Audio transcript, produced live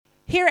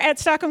Here at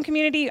Stockholm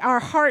Community, our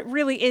heart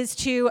really is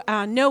to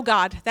know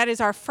God. That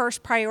is our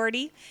first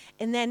priority.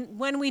 And then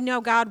when we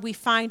know God, we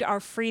find our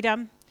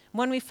freedom.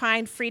 When we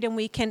find freedom,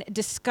 we can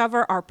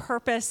discover our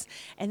purpose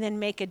and then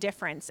make a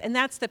difference. And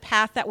that's the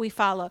path that we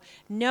follow.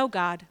 Know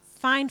God,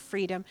 find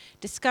freedom,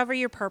 discover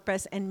your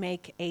purpose, and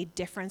make a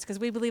difference. Because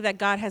we believe that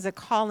God has a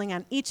calling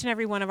on each and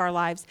every one of our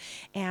lives.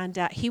 And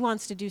he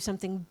wants to do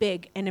something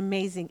big and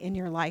amazing in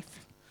your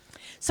life.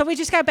 So we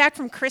just got back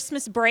from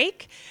Christmas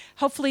break.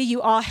 Hopefully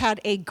you all had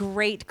a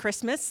great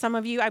Christmas. Some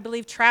of you, I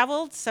believe,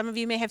 traveled. Some of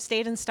you may have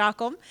stayed in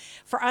Stockholm.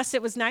 For us,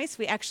 it was nice.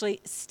 We actually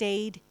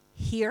stayed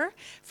here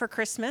for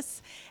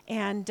Christmas.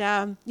 And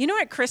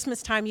at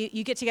Christmas time,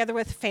 you get together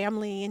with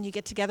family and you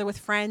get together with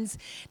friends.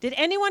 Did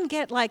anyone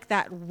get like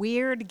that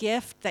weird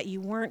gift that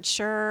you weren't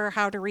sure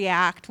how to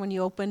react when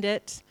you opened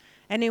it?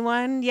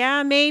 Anyone?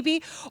 Yeah,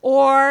 maybe.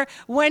 Or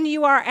when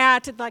you are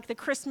at like the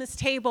Christmas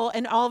table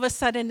and all of a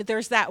sudden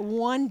there's that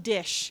one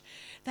dish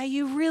that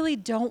you really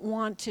don't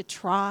want to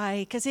try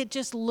because it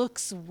just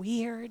looks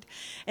weird.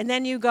 And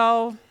then you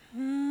go,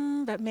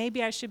 but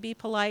maybe I should be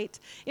polite.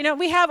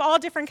 We have all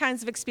different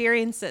kinds of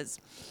experiences.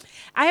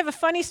 I have a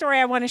funny story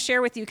I want to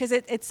share with you because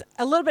it's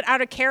a little bit out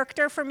of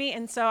character for me,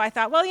 and so I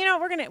thought,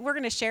 we're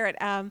gonna share it.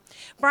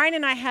 Brian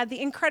and I had the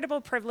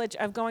incredible privilege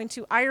of going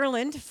to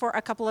Ireland for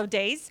a couple of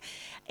days,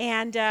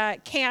 and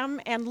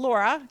Cam and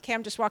Laura.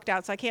 Cam just walked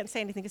out, so I can't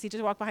say anything because he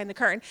just walked behind the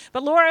curtain.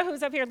 But Laura,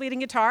 who's up here leading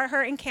guitar,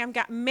 her and Cam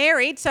got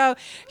married. So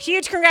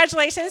huge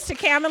congratulations to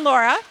Cam and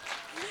Laura.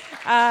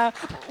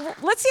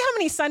 Let's see how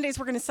many Sundays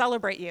we're going to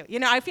celebrate you.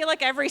 I feel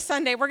like every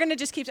Sunday we're going to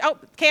just keep,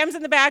 Cam's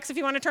in the back, so if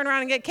you want to turn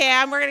around and get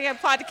Cam, we're going to give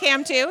applause to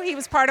Cam too. He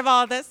was part of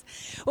all of this.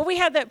 Well, we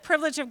had the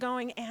privilege of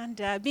going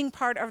and being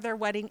part of their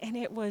wedding, and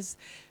it was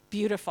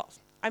beautiful.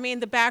 I mean,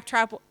 the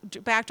backdrop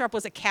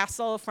was a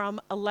castle from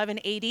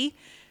 1180.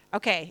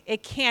 Okay,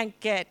 it can't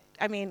get,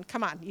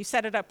 come on, you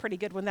set it up pretty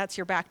good when that's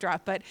your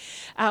backdrop. But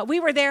we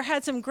were there,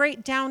 had some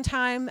great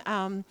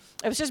downtime.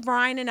 It was just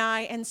Brian and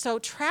I, and so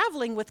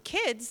traveling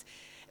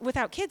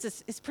without kids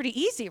is pretty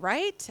easy,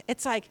 right?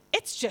 It's like,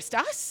 it's just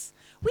us.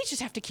 We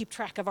just have to keep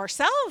track of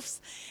ourselves.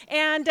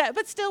 And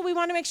but still, we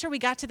want to make sure we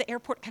got to the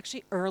airport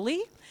actually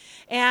early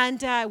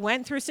and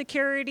went through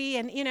security.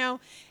 And,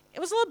 it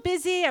was a little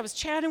busy. I was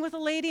chatting with a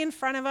lady in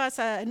front of us,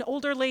 an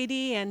older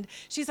lady, and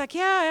she's like,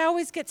 yeah, I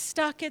always get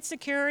stuck at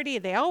security.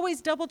 They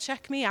always double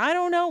check me. I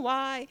don't know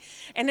why.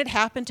 And it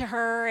happened to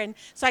her. And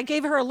so I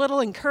gave her a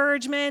little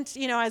encouragement,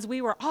 as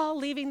we were all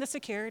leaving the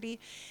security.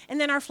 And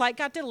then our flight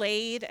got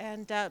delayed.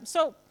 And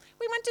so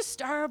we went to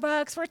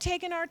Starbucks. We're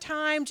taking our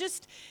time,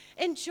 just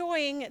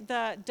enjoying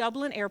the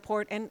Dublin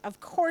airport and,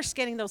 of course,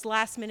 getting those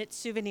last-minute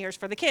souvenirs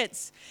for the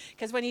kids.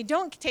 Because when you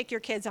don't take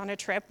your kids on a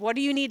trip, what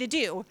do you need to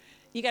do?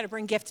 You got to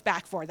bring gifts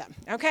back for them,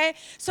 okay?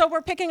 So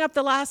we're picking up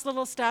the last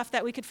little stuff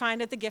that we could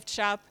find at the gift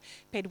shop,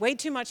 paid way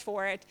too much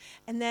for it.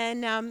 And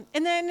then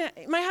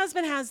my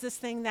husband has this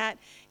thing that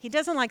he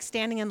doesn't like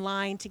standing in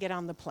line to get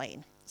on the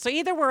plane. So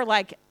either we're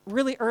like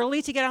really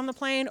early to get on the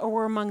plane or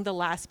we're among the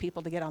last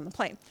people to get on the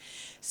plane.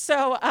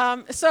 So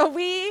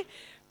we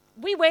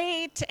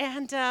wait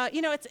and,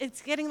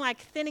 it's getting like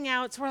thinning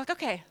out. So we're like,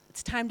 okay,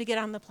 it's time to get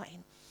on the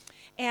plane.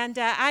 And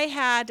I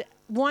had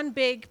one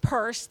big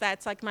purse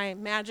that's like my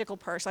magical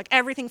purse, like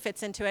everything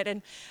fits into it.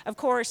 And of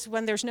course,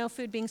 when there's no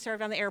food being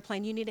served on the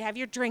airplane, you need to have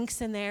your drinks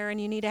in there and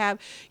you need to have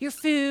your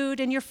food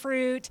and your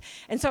fruit.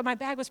 And so my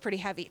bag was pretty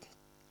heavy.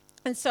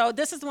 And so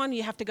this is the one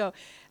you have to go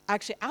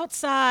actually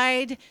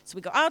outside. So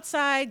we go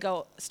outside,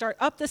 start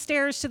up the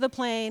stairs to the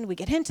plane. We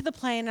get into the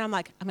plane, and I'm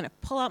like, I'm going to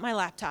pull out my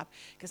laptop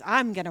because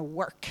I'm going to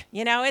work.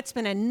 It's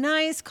been a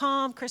nice,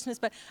 calm Christmas,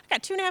 but I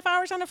got 2.5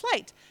 hours on a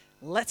flight.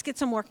 Let's get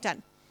some work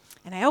done.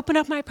 And I open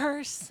up my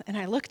purse, and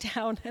I look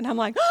down, and I'm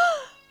like,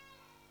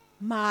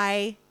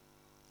 my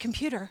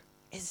computer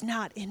is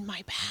not in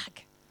my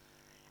bag.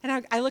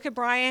 And I look at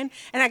Brian,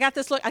 and I got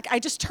this look. I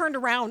just turned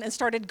around and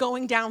started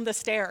going down the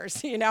stairs.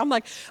 I'm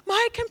like,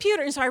 my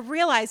computer. And so I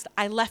realized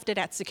I left it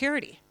at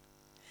security.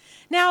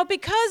 Now,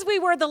 because we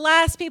were the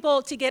last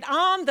people to get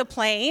on the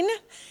plane,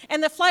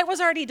 and the flight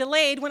was already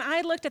delayed, when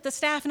I looked at the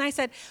staff and I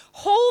said,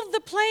 hold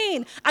the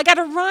plane. I got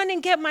to run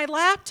and get my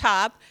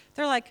laptop.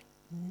 They're like,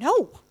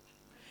 no.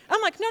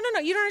 I'm like, no,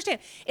 you don't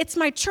understand. It's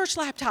my church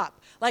laptop.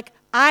 Like,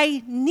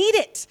 I need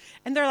it.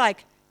 And they're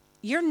like,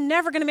 you're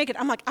never going to make it.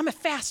 I'm like, I'm a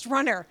fast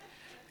runner.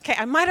 Okay,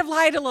 I might have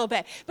lied a little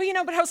bit. But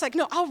but I was like,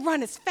 no, I'll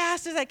run as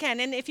fast as I can.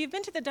 And if you've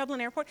been to the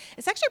Dublin airport,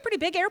 it's actually a pretty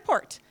big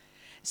airport.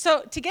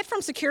 So to get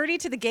from security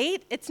to the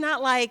gate, it's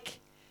not like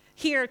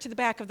here to the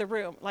back of the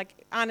room.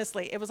 Like,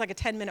 honestly, it was like a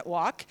 10-minute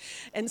walk.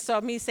 And so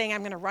me saying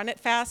I'm going to run it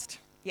fast,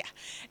 yeah.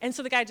 And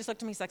so the guy just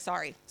looked at me, he's like,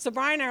 sorry. So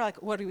Brian and I are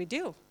like, what do we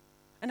do?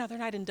 Another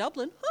night in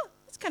Dublin? Huh.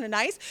 It's kind of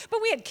nice.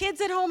 But we had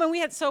kids at home,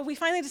 and so we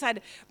finally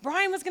decided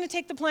Brian was going to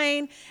take the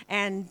plane,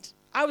 and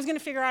I was going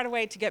to figure out a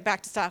way to get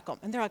back to Stockholm.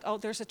 And they're like, oh,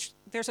 there's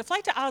a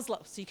flight to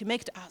Oslo, so you can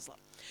make it to Oslo.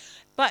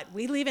 But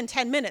we leave in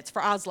 10 minutes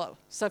for Oslo.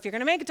 So if you're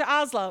going to make it to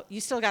Oslo,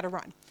 you still got to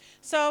run.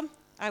 So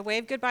I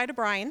waved goodbye to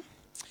Brian.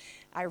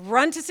 I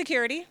run to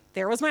security.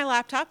 There was my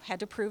laptop. Had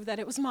to prove that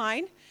it was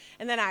mine.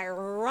 and then I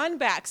run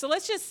back. So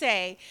let's just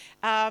say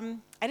I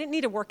didn't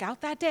need to work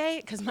out that day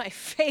because my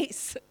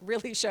face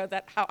really showed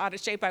that how out of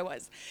shape I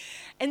was.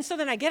 And so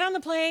then I get on the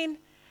plane,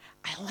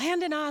 I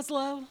land in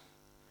Oslo,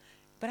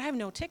 but I have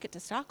no ticket to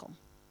Stockholm.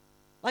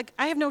 Like,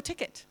 I have no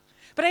ticket.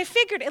 But I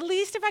figured at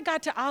least if I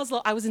got to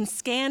Oslo, I was in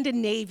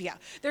Scandinavia.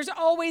 There's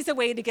always a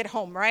way to get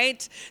home,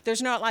 right?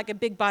 There's not like a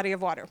big body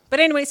of water. But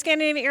anyway,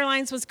 Scandinavian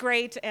Airlines was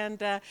great, and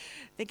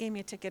they gave me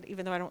a ticket,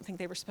 even though I don't think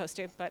they were supposed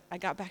to, but I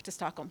got back to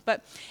Stockholm.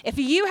 But if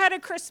you had a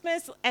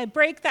Christmas a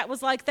break that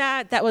was like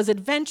that was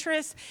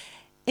adventurous,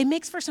 it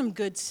makes for some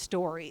good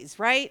stories,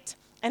 right?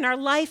 And our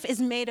life is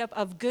made up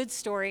of good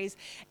stories.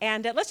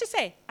 And let's just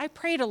say, I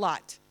prayed a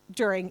lot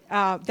during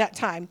that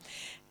time.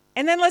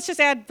 And then let's just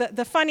add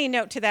the funny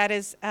note to that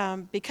is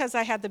because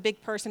I had the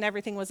big purse and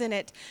everything was in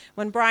it,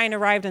 when Brian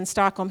arrived in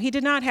Stockholm, he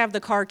did not have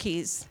the car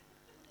keys.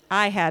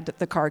 I had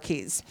the car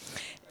keys.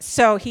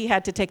 So he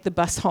had to take the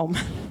bus home.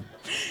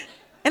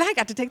 And I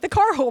got to take the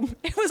car home.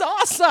 It was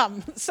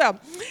awesome.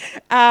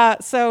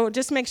 So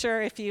just make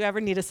sure if you ever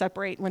need to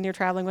separate when you're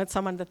traveling with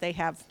someone that they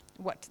have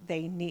what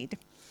they need.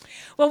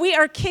 Well, we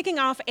are kicking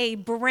off a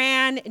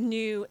brand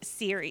new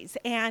series,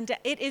 and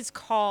it is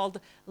called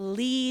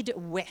Lead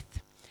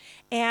With.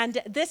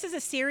 And this is a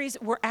series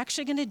we're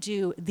actually going to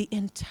do the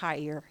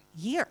entire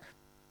year.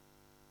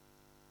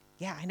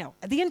 Yeah, I know,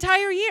 the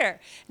entire year.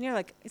 And you're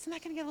like, isn't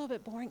that going to get a little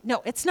bit boring?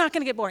 No, it's not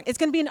going to get boring. It's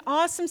going to be an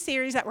awesome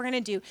series that we're going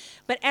to do.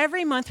 But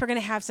every month we're going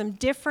to have some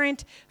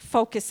different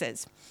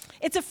focuses.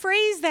 It's a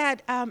phrase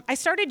that I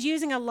started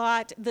using a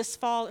lot this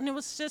fall, and it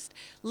was just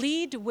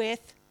lead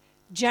with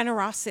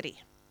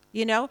generosity.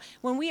 You know,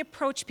 when we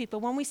approach people,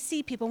 when we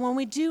see people, when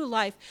we do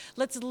life,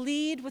 let's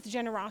lead with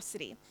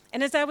generosity.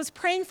 And as I was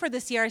praying for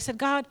this year, I said,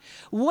 God,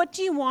 what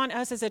do you want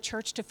us as a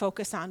church to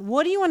focus on?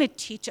 What do you want to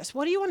teach us?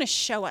 What do you want to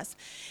show us?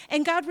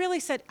 And God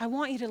really said, I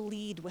want you to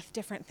lead with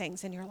different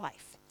things in your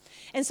life.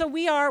 And so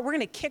we're going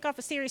to kick off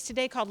a series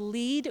today called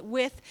Lead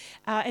With,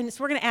 and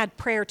so we're going to add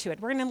prayer to it.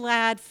 We're going to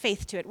add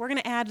faith to it. We're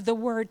going to add the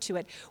word to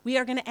it. We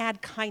are going to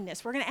add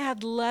kindness. We're going to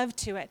add love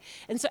to it.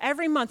 And so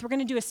every month we're going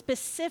to do a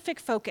specific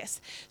focus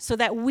so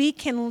that we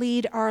can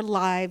lead our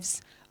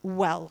lives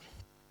well.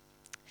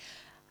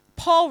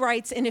 Paul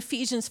writes in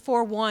Ephesians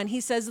 4:1,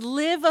 he says,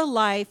 live a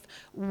life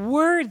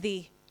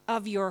worthy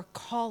of your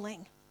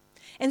calling.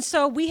 And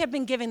so we have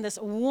been given this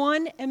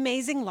one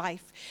amazing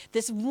life,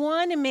 this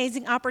one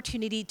amazing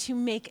opportunity to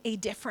make a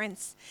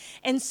difference.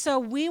 And so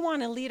we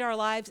want to lead our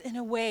lives in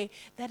a way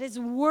that is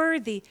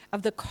worthy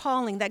of the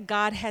calling that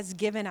God has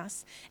given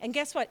us. And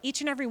guess what? Each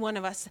and every one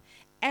of us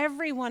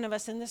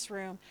in this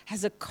room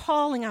has a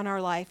calling on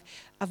our life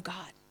of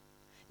God.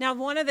 Now,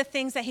 one of the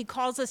things that he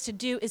calls us to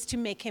do is to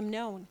make him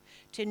known,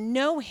 to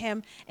know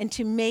him and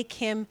to make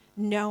him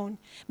known.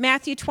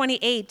 Matthew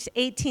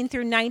 28:18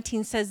 through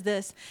 19 says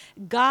this,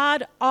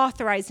 God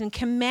authorized and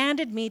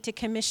commanded me to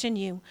commission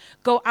you.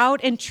 Go out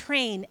and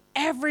train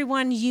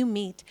everyone you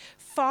meet,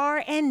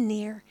 far and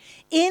near,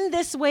 in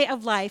this way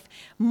of life,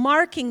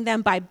 marking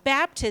them by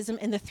baptism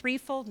in the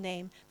threefold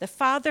name, the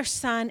Father,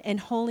 Son, and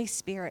Holy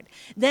Spirit.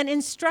 Then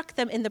instruct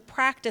them in the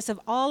practice of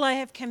all I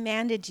have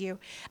commanded you.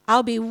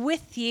 I'll be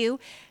with you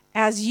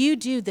as you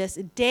do this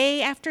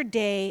day after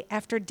day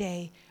after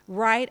day,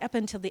 right up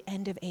until the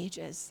end of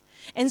ages.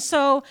 And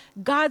so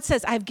God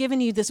says, I've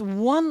given you this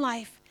one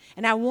life,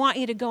 and I want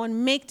you to go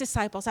and make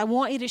disciples. I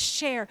want you to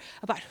share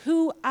about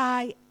who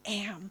I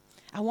am.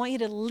 I want you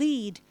to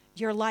lead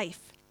your life.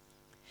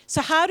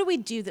 So how do we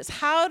do this?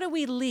 How do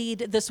we lead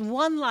this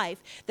one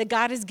life that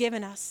God has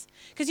given us?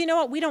 Because you know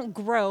what? We don't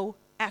grow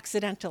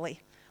accidentally.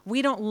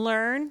 We don't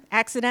learn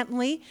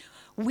accidentally.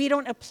 We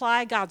don't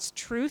apply God's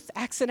truth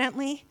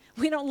accidentally.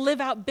 We don't live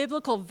out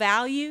biblical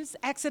values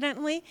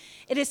accidentally.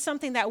 It is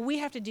something that we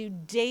have to do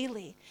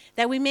daily,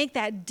 that we make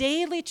that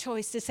daily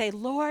choice to say,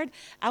 Lord,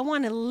 I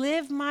want to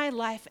live my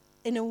life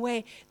in a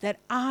way that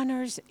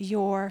honors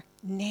your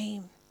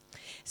name.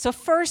 So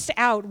first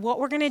out, what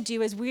we're going to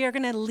do is we are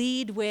going to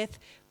lead with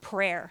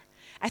prayer.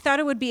 I thought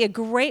it would be a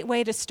great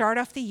way to start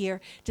off the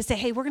year to say,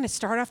 hey, we're going to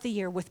start off the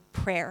year with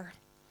prayer.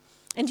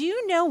 And do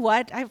you know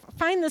what? I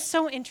find this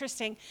so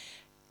interesting.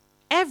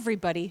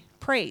 Everybody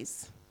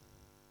prays.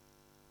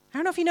 I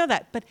don't know if you know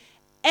that, but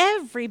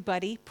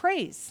everybody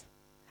prays.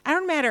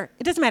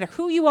 It doesn't matter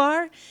who you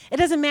are. It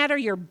doesn't matter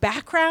your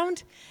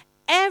background.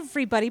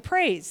 Everybody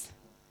prays.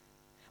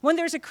 When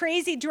there's a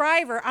crazy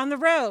driver on the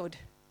road,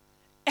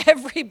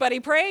 everybody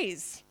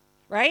prays,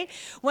 right?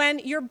 When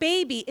your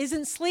baby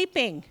isn't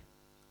sleeping,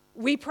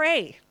 we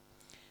pray.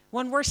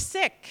 When we're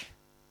sick,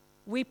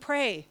 we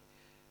pray.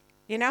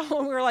 You know,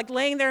 when we're like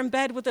laying there in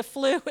bed with the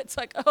flu, it's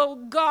like, oh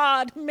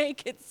God,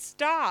 make it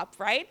stop,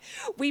 right?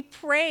 We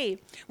pray.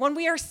 When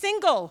we are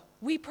single,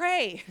 we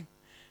pray.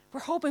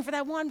 We're hoping for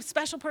that one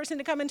special person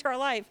to come into our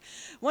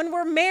life. When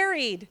we're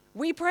married,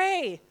 we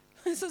pray.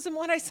 This isn't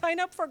what I signed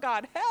up for,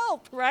 God.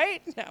 Help,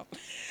 right? No.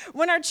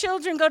 When our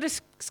children go to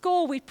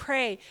school, we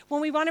pray.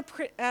 When we want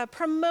a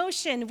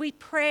promotion, we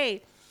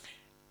pray.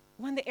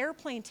 When the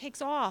airplane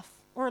takes off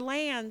or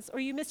lands or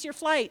you miss your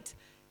flight,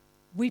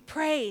 we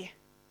pray.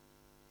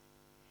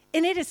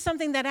 And it is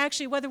something that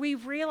actually, whether we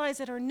realize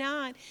it or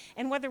not,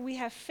 and whether we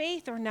have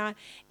faith or not,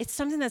 it's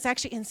something that's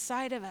actually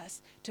inside of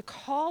us to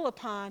call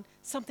upon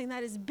something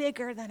that is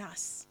bigger than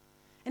us.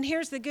 And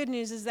here's the good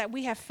news is that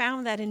we have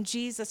found that in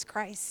Jesus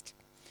Christ.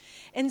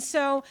 And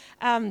so,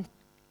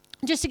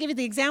 just to give you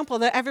the example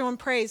that everyone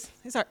prays,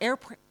 these are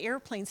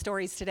airplane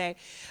stories today.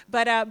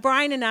 But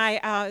Brian and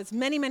I,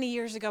 many, many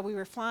years ago, we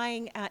were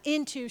flying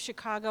into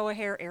Chicago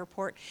O'Hare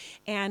Airport,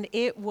 and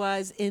it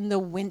was in the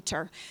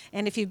winter.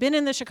 And if you've been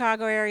in the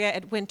Chicago area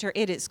at winter,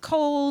 it is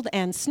cold,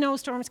 and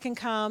snowstorms can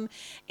come,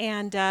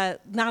 and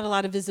not a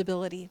lot of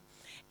visibility.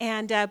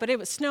 But it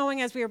was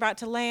snowing as we were about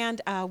to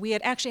land. We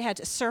had actually had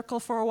to circle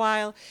for a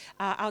while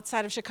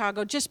outside of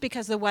Chicago just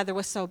because the weather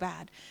was so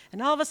bad.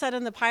 And all of a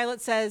sudden the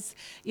pilot says,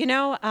 we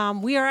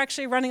are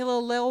actually running a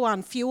little low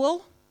on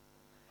fuel.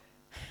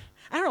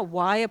 I don't know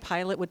why a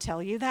pilot would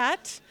tell you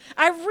that.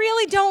 I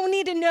really don't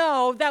need to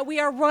know that we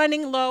are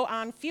running low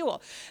on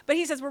fuel. But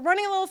he says we're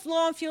running a little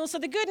low on fuel, so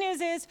the good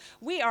news is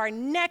we are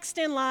next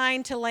in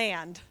line to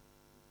land.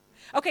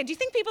 Okay, do you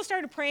think people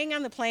started praying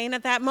on the plane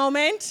at that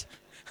moment?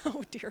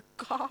 Oh, dear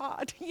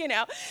God,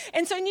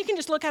 And so you can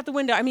just look out the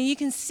window. I mean, you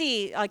can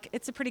see,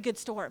 it's a pretty good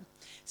storm.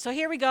 So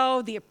here we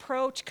go. The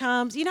approach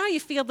comes. You know how you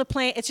feel the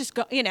plane? It's just,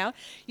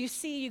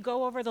 you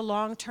go over the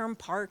long-term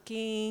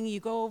parking.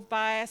 You go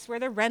by us where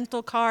the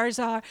rental cars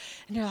are.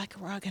 And you're like,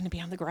 we're all going to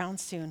be on the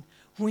ground soon.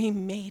 We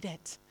made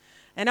it.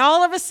 And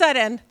all of a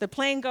sudden, the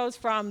plane goes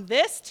from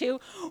this to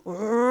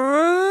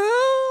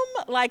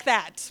like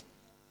that.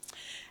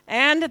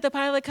 And the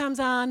pilot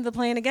comes on the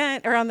plane again,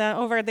 or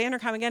over the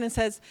intercom again, and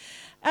says,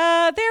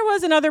 there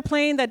was another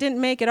plane that didn't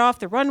make it off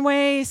the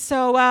runway,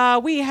 so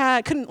we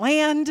couldn't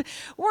land.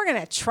 We're going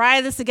to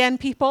try this again,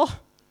 people.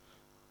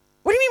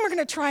 What do you mean we're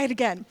going to try it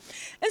again?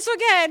 And so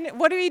again,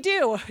 what do?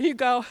 You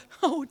go,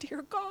 oh,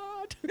 dear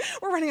God,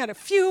 we're running out of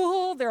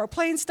fuel. There are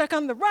planes stuck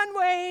on the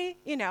runway,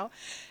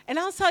 And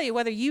I'll tell you,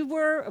 whether you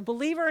were a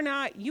believer or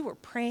not, you were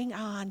praying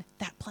on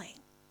that plane.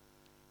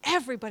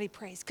 Everybody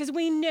prays because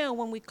we know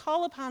when we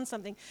call upon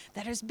something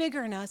that is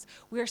bigger than us,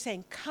 we are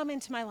saying, come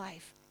into my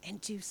life and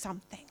do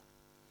something.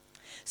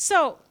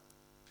 So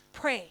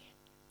pray.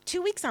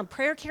 2 weeks on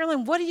prayer,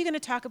 Carolyn, what are you going to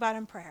talk about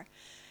in prayer?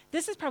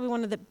 This is probably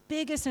one of the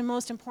biggest and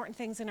most important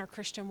things in our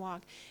Christian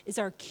walk is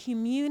our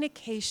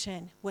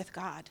communication with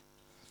God.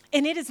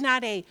 And it is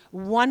not a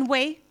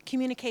one-way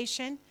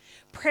communication.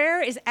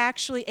 Prayer is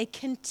actually a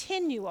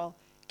continual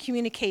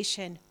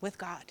communication with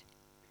God.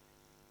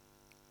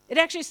 It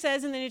actually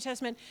says in the New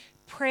Testament,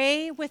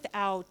 pray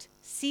without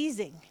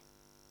ceasing.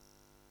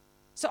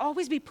 So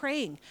always be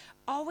praying,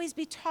 always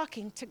be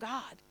talking to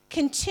God,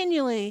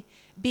 continually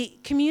be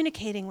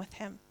communicating with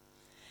him.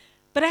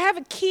 But I have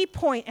a key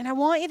point, and I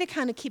want you to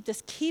kind of keep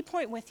this key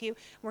point with you.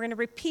 We're going to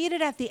repeat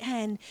it at the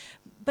end,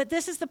 but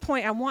this is the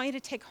point I want you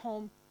to take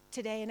home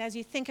today. And as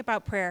you think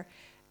about prayer,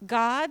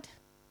 God,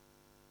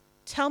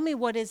 tell me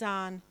what is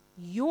on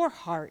your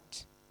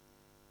heart,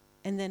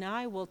 and then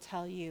I will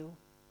tell you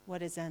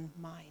what is in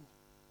mine.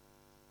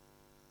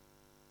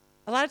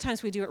 A lot of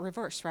times we do it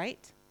reverse,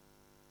 right?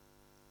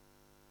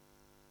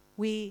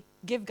 We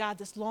give God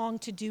this long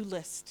to-do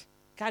list.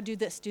 God, do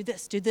this, do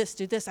this, do this,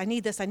 do this. I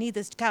need this,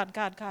 God,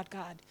 God, God,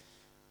 God.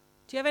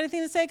 Do you have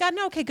anything to say, God?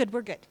 No? Okay, good,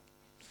 we're good.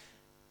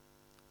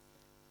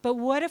 But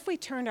what if we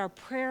turned our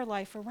prayer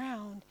life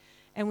around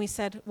and we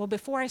said, well,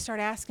 before I start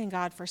asking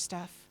God for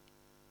stuff,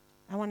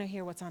 I want to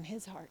hear what's on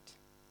his heart.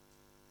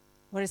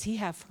 What does he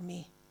have for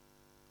me?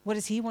 What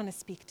does he want to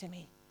speak to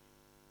me?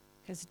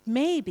 Because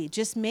maybe,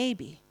 just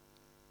maybe,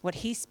 what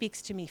he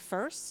speaks to me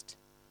first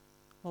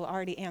will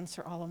already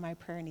answer all of my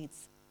prayer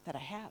needs that I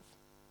have.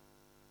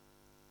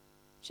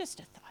 Just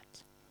a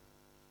thought.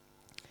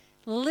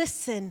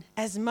 Listen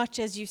as much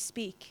as you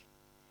speak.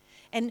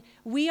 And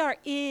we are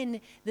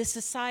in this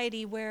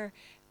society where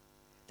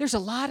there's a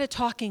lot of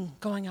talking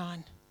going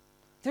on.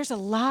 There's a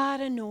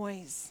lot of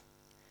noise.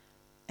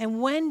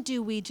 And when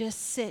do we just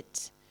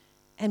sit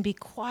and be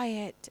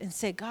quiet and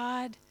say,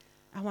 God,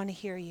 I want to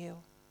hear you.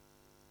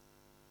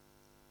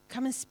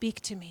 Come and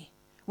speak to me.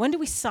 When do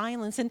we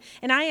silence? And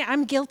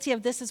I'm guilty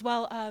of this as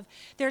well.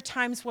 There are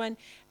times when,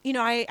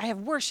 I have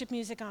worship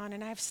music on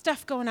and I have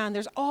stuff going on.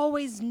 There's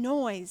always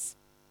noise.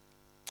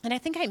 And I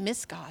think I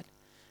miss God.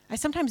 I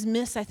sometimes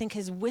miss,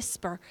 his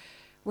whisper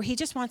where he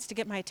just wants to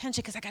get my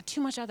attention because I got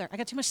too much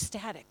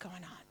static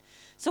going on.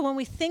 So when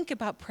we think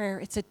about prayer,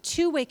 it's a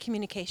two-way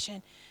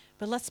communication,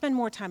 but let's spend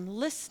more time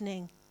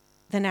listening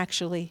than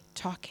actually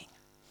talking.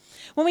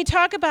 When we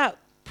talk about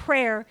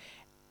prayer,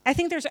 I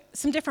think there's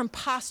some different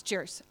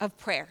postures of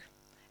prayer.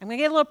 I'm going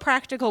to get a little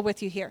practical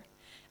with you here.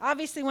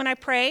 Obviously, when I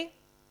pray,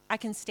 I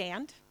can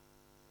stand.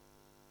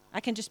 I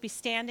can just be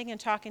standing and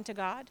talking to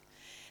God.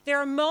 There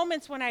are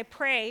moments when I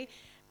pray,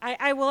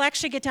 I will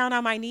actually get down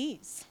on my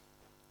knees.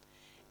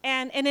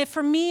 And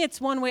for me, it's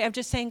one way of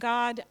just saying,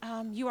 God,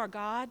 you are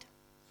God.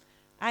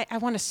 I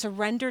want to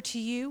surrender to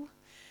you.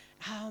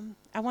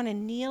 I want to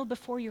kneel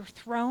before your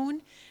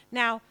throne.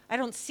 Now, I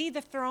don't see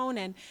the throne,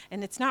 and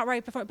it's not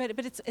right before, but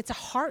it's a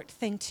heart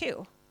thing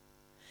too.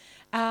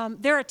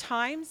 There are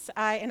times,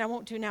 and I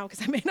won't do now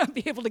because I may not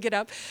be able to get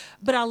up,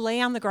 but I'll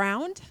lay on the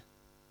ground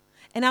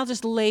and I'll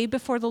just lay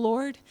before the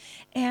Lord.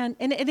 And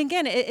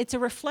again, it's a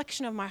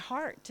reflection of my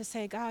heart to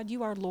say, God,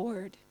 you are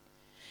Lord.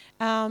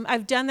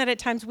 I've done that at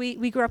times.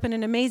 We grew up in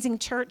an amazing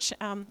church,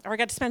 or I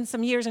got to spend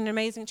some years in an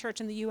amazing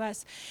church in the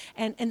U.S.,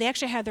 and they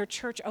actually had their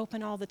church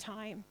open all the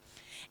time.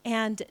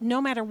 And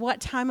no matter what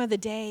time of the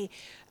day,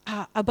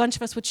 a bunch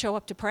of us would show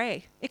up to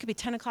pray. It could be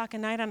 10 o'clock at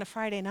night on a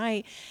Friday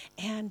night,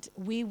 and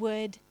we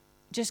would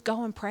just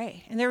go and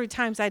pray. And there were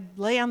times I'd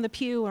lay on the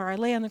pew or I'd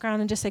lay on the ground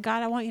and just say,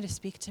 God, I want you to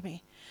speak to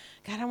me.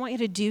 God, I want you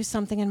to do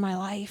something in my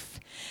life.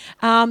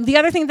 The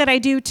other thing that I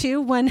do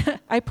too when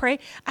I pray,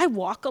 I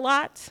walk a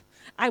lot.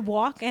 I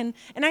walk, and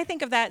I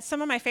think of that.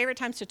 Some of my favorite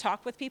times to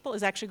talk with people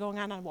is actually going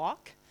on a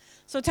walk.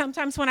 So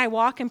sometimes when I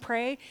walk and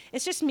pray,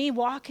 it's just me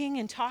walking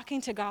and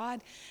talking to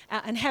God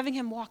and having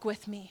him walk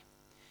with me.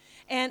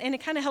 And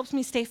it kind of helps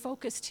me stay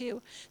focused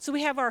too. So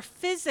we have our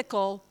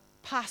physical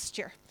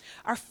posture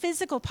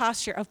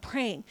of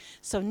praying.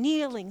 So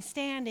kneeling,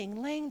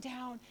 standing, laying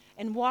down,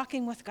 and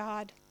walking with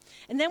God.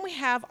 And then we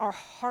have our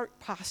heart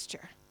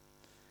posture.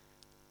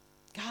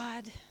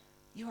 God,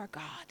 you are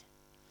God.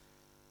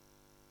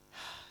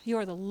 You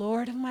are the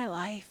Lord of my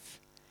life.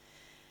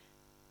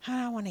 And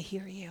I want to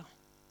hear you.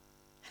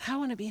 And I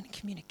want to be in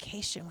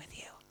communication with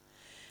you.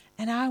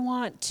 And I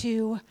want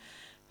to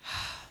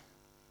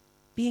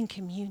be in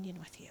communion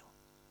with you.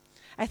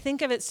 I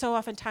think of it so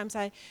oftentimes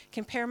I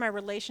compare my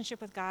relationship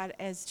with God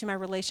as to my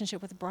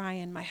relationship with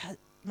Brian,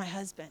 my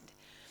husband.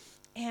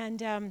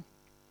 And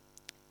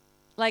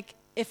like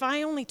if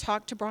I only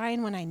talked to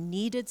Brian when I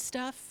needed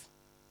stuff,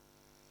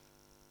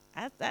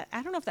 I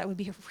don't know if that would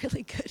be a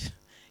really good,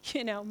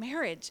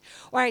 marriage.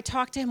 Or I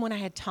talked to him when I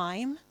had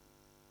time.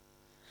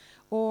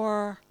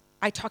 Or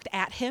I talked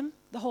at him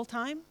the whole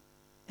time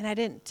and I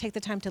didn't take the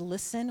time to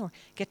listen or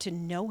get to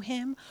know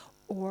him.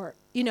 Or,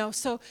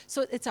 so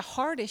it's a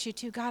hard issue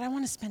too. God, I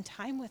want to spend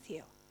time with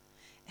you.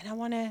 And I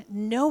want to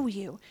know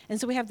you.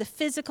 And so we have the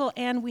physical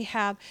and we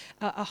have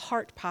a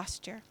heart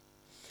posture.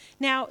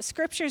 Now,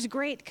 Scripture is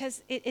great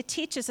because it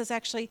teaches us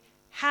actually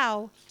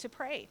how to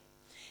pray.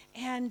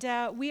 And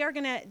we are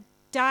going to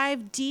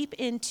dive deep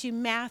into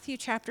Matthew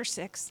chapter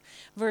 6,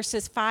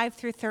 verses 5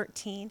 through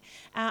 13.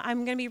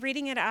 I'm going to be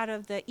reading it out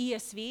of the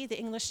ESV, the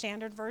English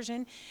Standard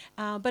Version,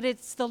 but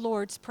it's the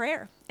Lord's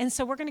Prayer. And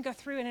so we're going to go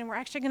through it, and we're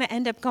actually going to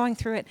end up going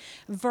through it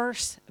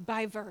verse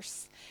by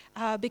verse.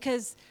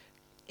 Because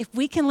if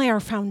we can lay our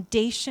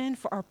foundation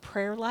for our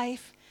prayer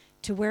life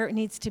to where it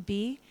needs to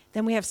be,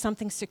 then we have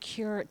something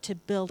secure to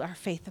build our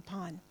faith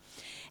upon.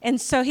 And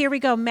so here we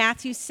go,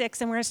 Matthew 6,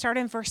 and we're going to start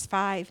in verse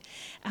 5.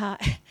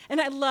 And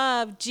I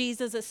love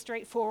Jesus'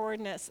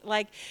 straightforwardness.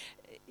 Like,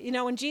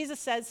 when Jesus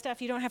says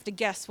stuff, you don't have to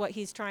guess what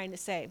he's trying to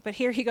say. But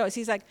here he goes.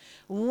 He's like,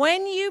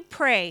 when you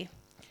pray,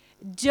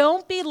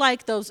 don't be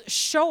like those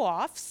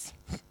show-offs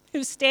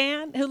who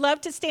love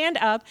to stand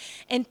up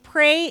and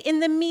pray in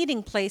the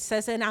meeting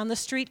places and on the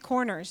street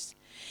corners.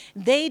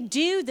 They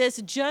do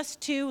this just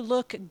to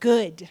look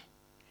good.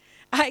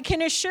 I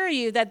can assure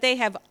you that they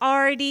have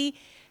already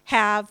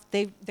have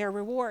their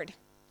reward.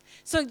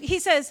 So he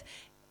says,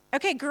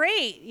 okay,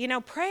 great,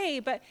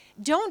 pray, but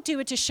don't do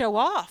it to show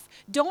off.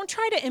 Don't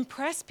try to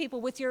impress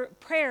people with your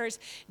prayers.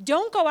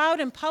 Don't go out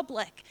in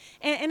public.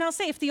 And I'll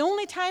say, if the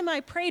only time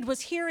I prayed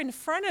was here in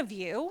front of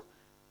you,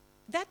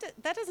 that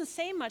doesn't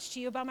say much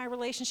to you about my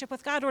relationship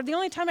with God. Or the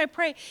only time I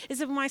pray is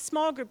when my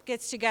small group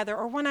gets together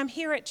or when I'm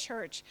here at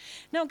church.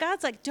 No,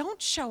 God's like,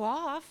 don't show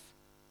off.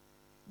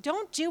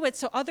 Don't do it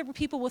so other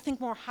people will think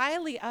more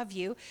highly of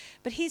you.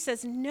 But he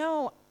says,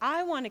 no,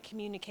 I want to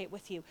communicate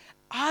with you.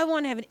 I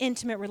want to have an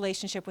intimate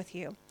relationship with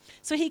you.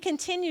 So he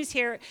continues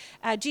here,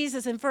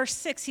 Jesus in verse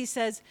 6, he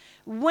says,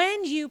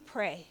 when you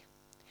pray,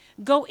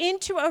 go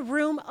into a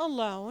room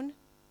alone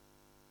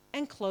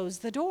and close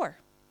the door.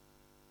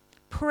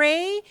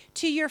 Pray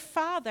to your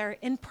Father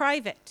in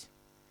private.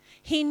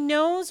 He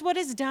knows what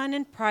is done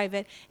in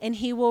private, and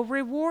he will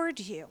reward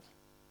you.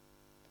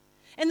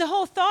 And the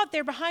whole thought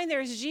there behind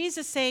there is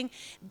Jesus saying,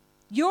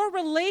 your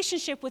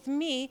relationship with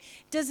me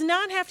does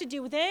not have to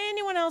do with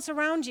anyone else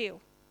around you.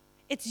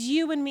 It's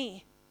you and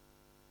me.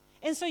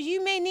 And so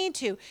you may need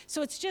to.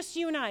 So it's just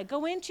you and I.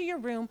 Go into your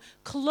room,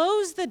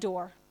 close the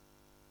door,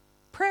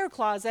 prayer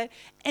closet,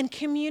 and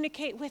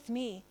communicate with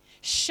me.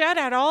 Shut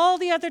out all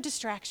the other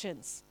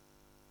distractions.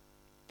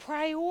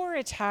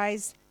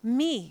 Prioritize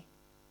me.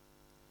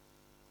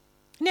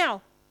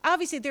 Now,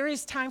 obviously, there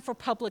is time for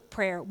public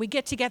prayer. We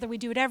get together. We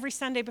do it every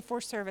Sunday before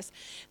service.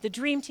 The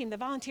dream team, the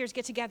volunteers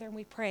get together and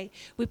we pray.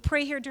 We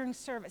pray here during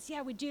service.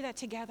 Yeah, we do that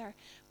together.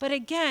 But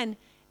again,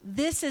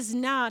 this is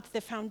not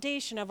the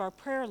foundation of our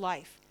prayer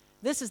life.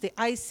 This is the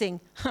icing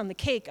on the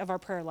cake of our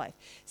prayer life.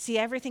 See,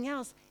 everything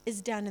else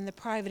is done in the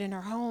private in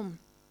our home.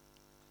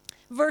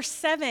 Verse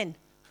 7,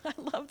 I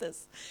love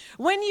this.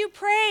 When you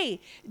pray,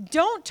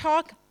 don't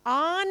talk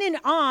on and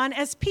on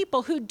as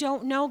people who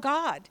don't know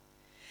God.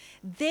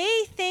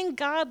 They think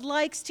God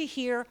likes to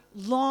hear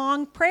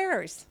long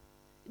prayers.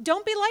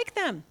 Don't be like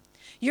them.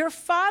 Your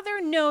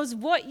Father knows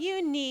what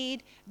you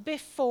need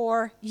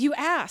before you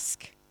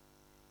ask.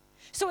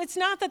 So it's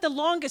not that the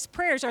longest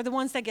prayers are the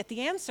ones that get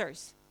the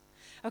answers.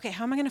 Okay,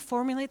 how am I going to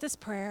formulate this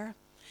prayer?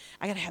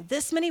 I got to have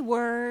this many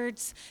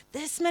words,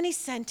 this many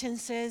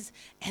sentences,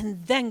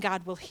 and then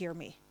God will hear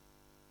me.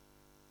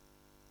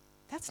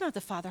 That's not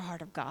the Father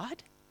heart of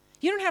God.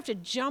 You don't have to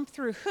jump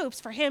through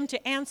hoops for him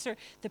to answer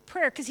the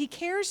prayer because he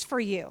cares for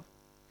you.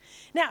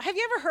 Now, have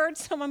you ever heard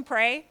someone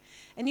pray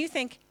and you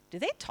think, do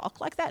they talk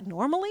like that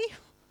normally?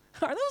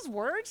 Are those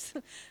words?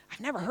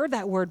 I've never heard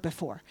that word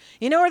before.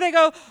 You know, where they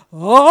go,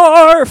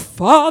 our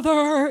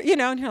Father,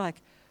 and you're like,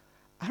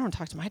 I don't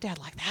talk to my dad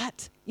like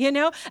that,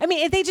 I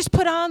mean, they just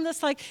put on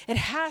this, like, it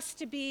has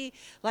to be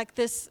like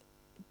this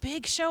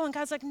big show, and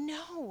God's like,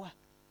 no,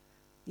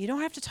 you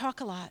don't have to talk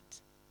a lot.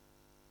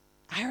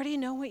 I already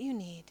know what you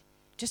need.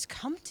 Just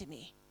come to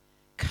me.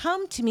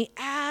 Come to me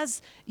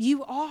as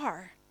you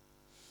are.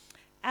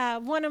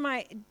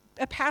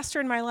 A pastor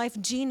in my life,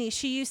 Jeannie,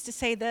 she used to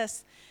say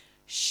this: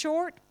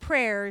 short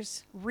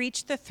prayers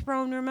reach the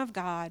throne room of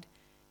God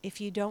if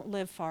you don't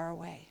live far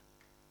away.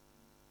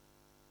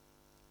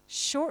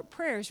 Short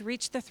prayers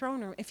reach the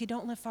throne room if you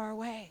don't live far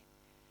away.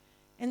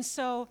 And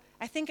so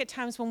I think at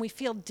times when we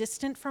feel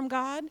distant from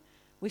God,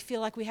 we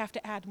feel like we have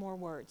to add more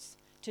words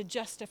to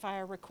justify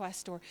our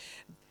request or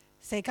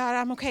say, God,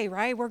 I'm okay,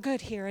 right? We're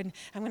good here. And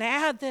I'm going to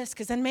add this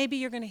because then maybe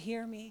you're going to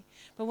hear me.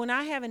 But when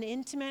I have an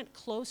intimate,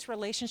 close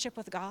relationship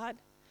with God,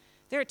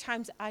 there are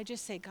times I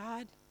just say,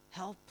 God,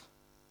 help.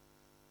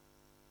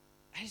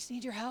 I just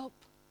need your help.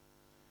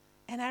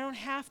 And I don't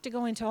have to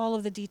go into all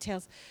of the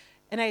details.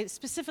 And I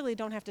specifically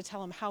don't have to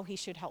tell him how he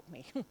should help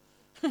me.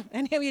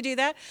 Any of you do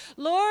that?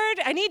 Lord,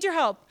 I need your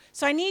help.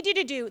 So I need you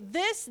to do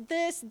this,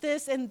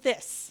 and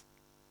this,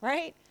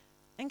 right?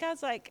 And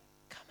God's like,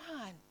 come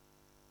on.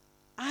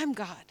 I'm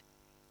God.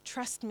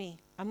 Trust me.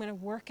 I'm going to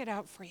work it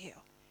out for you.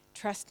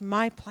 Trust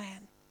my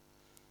plan.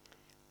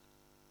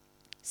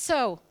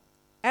 So,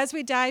 as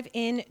we dive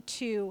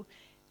into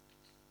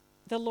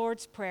the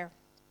Lord's Prayer,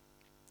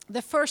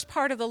 the first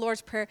part of the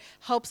Lord's Prayer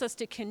helps us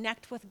to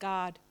connect with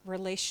God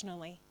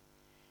relationally.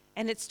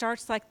 And it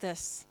starts like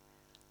this: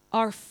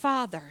 Our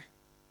Father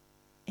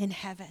in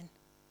heaven.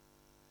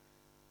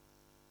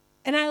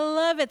 And I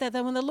love it that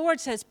when the Lord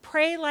says,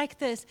 pray like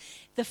this,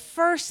 the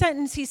first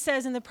sentence he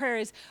says in the prayer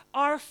is,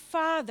 Our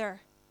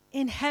Father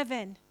in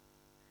heaven.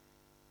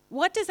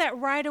 What does that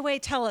right away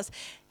tell us?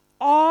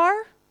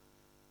 Our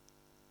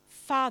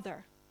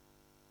Father.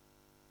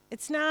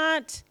 It's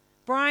not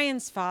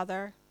Brian's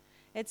father.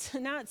 It's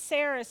not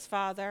Sarah's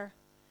father.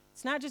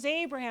 It's not just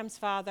Abraham's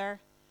father.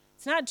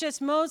 It's not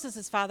just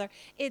Moses' father.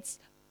 It's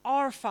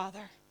our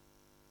Father.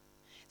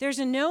 There's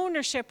an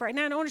ownership, right?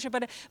 Not an ownership,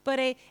 but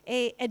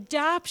a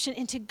adoption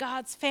into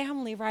God's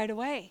family right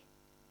away.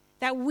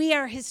 That we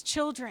are his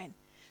children.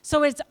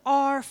 So it's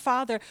our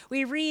Father.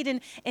 We read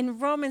in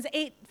Romans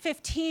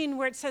 8:15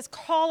 where it says,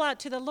 call out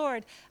to the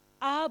Lord,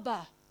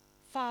 Abba,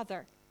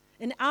 Father.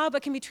 And Abba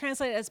can be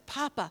translated as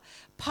Papa.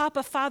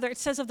 Papa, Father. It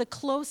says of the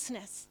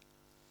closeness.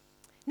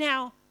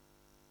 Now,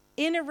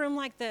 in a room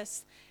like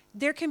this,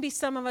 there can be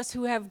some of us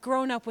who have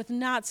grown up with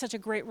not such a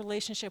great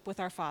relationship with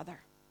our Father.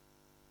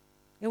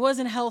 It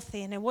wasn't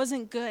healthy and it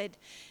wasn't good.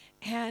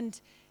 And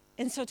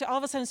so to all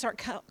of a sudden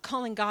start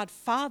calling God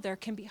Father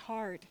can be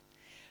hard.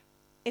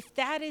 If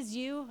that is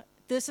you,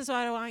 this is what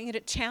I want you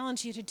to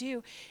challenge you to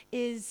do,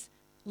 is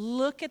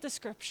look at the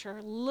scripture,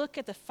 look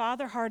at the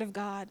Father heart of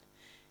God,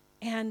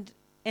 and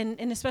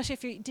especially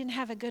if you didn't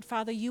have a good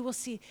father, you will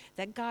see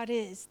that God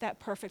is that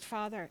perfect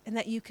Father and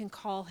that you can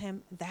call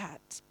him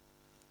that.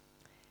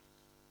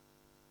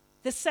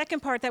 The second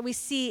part that we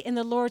see in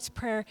the Lord's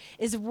Prayer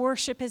is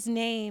worship his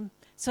name.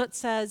 So it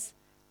says,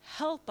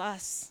 help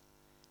us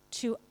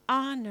to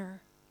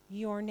honor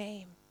your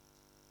name.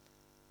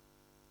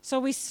 So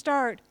we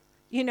start,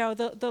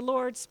 the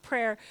Lord's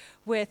Prayer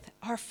with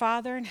our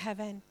Father in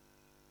heaven,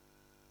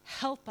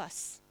 help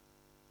us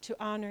to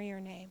honor your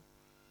name.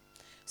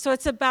 So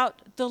it's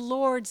about the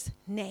Lord's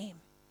name.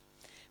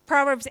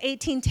 Proverbs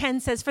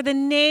 18:10 says, for the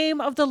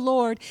name of the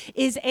Lord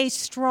is a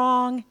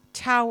strong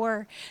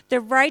tower.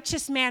 The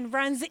righteous man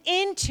runs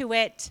into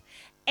it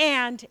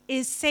and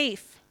is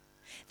safe.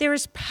 There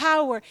is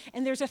power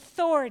and there's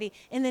authority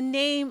in the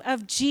name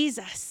of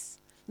Jesus,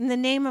 in the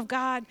name of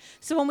God.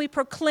 So when we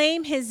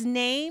proclaim his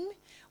name,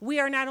 we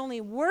are not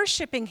only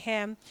worshiping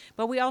him,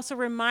 but we also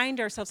remind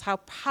ourselves how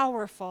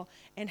powerful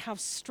and how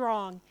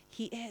strong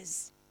he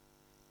is.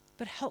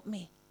 But help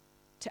me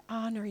to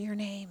honor your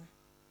name.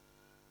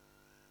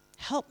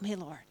 Help me,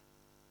 Lord.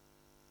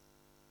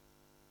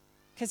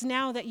 Because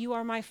now that you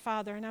are my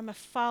Father and I'm a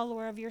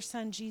follower of your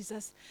Son,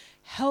 Jesus,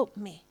 help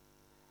me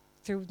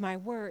through my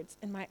words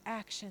and my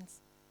actions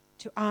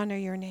to honor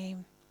your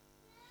name.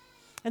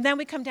 And then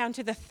we come down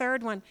to the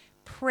third one,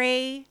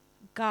 pray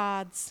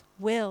God's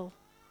will.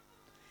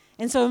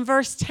 And so in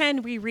verse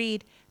 10 we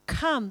read,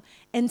 come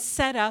and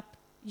set up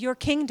your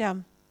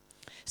kingdom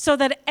so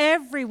that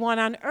everyone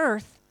on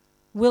earth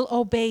will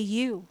obey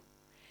you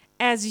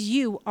as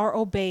you are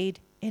obeyed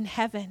in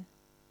heaven.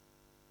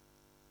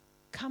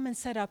 Come and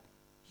set up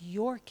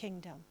your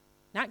kingdom,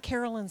 not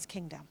Carolyn's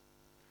kingdom,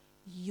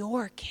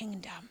 your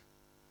kingdom,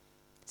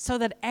 so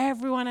that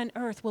everyone on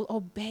earth will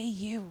obey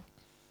you.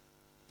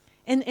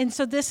 And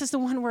so this is the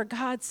one where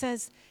God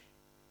says,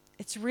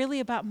 it's really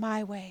about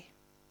my way,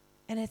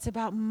 and it's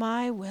about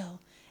my will,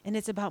 and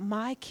it's about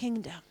my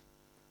kingdom.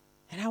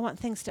 And I want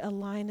things to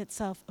align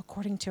itself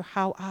according to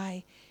how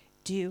I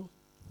do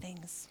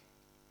things.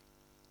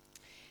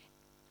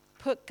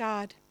 Put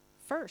God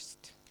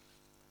first.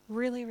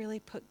 Really, really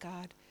put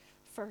God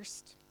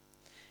first.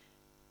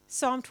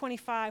 Psalm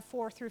 25,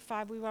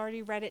 4-5, we've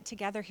already read it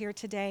together here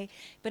today,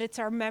 but it's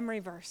our memory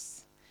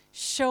verse.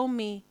 Show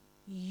me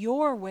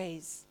your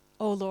ways,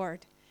 O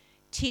Lord.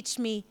 Teach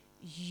me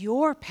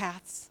your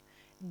paths.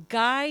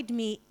 Guide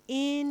me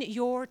in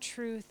your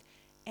truth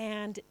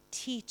and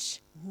teach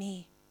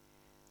me.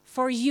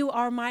 For you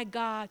are my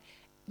God,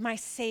 my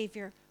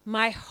Savior.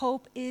 My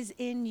hope is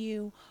in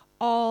you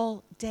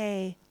all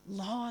day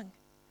long.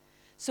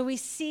 So we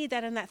see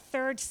that in that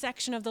third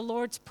section of the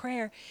Lord's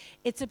Prayer,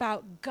 it's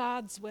about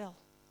God's will,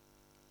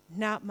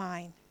 not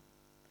mine.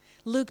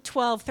 Luke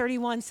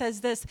 12:31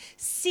 says this,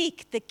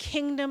 seek the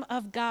kingdom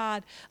of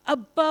God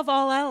above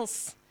all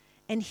else,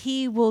 and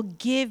he will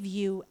give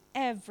you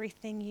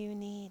everything you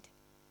need.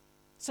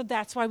 So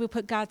that's why we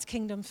put God's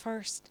kingdom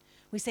first.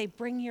 We say,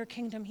 bring your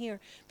kingdom here.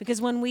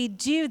 Because when we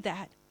do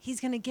that, he's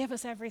going to give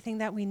us everything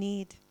that we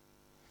need.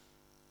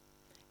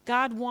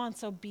 God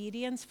wants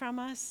obedience from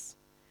us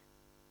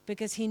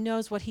because he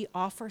knows what he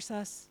offers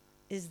us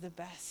is the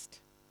best.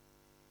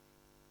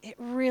 It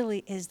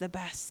really is the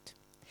best.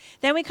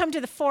 Then we come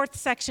to the fourth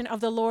section of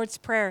the Lord's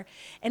Prayer,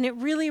 and it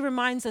really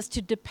reminds us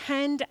to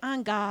depend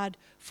on God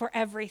for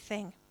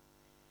everything.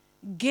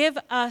 Give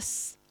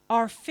us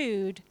our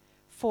food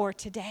for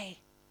today.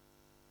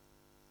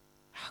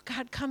 Oh,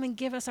 God, come and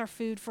give us our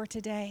food for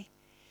today.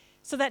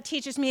 So that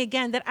teaches me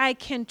again that I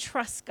can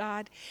trust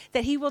God,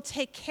 that he will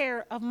take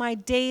care of my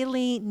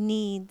daily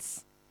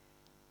needs.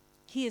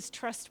 He is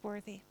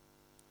trustworthy.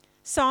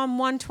 Psalm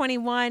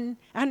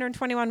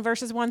 121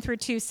 verses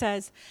 1-2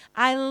 says,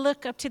 I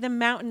look up to the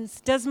mountains.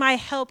 Does my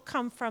help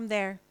come from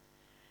there?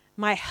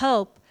 My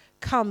help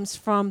comes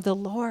from the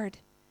Lord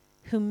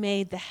who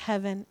made the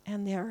heaven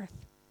and the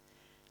earth.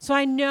 So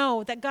I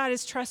know that God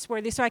is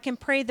trustworthy, so I can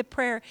pray the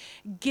prayer,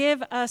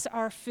 give us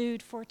our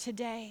food for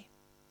today.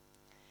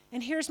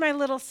 And here's my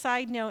little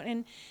side note,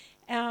 and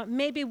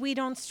maybe we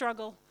don't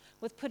struggle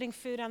with putting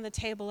food on the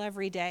table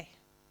every day.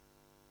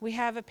 We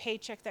have a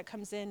paycheck that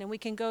comes in, and we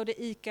can go to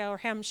ICA or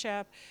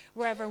Hemshep,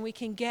 wherever, and we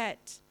can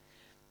get.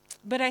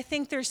 But I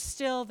think there's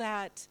still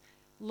that,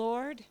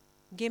 Lord,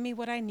 give me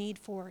what I need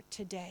for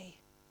today.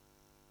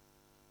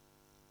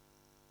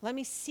 Let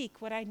me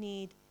seek what I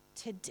need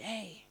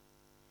today.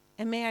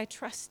 And may I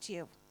trust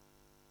you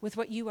with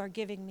what you are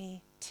giving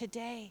me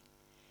today.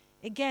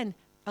 Again,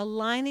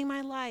 aligning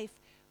my life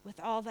with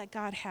all that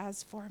God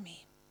has for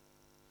me.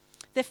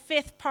 The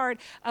fifth part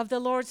of the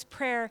Lord's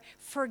Prayer,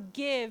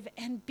 forgive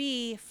and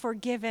be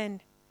forgiven.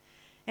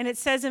 And it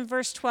says in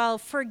verse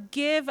 12,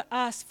 forgive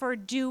us for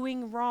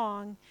doing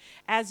wrong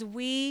as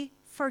we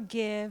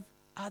forgive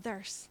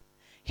others.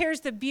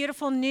 Here's the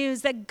beautiful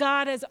news that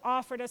God has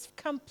offered us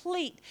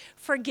complete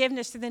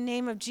forgiveness through the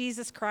name of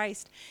Jesus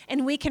Christ,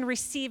 and we can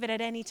receive it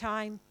at any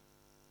time.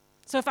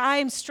 So if I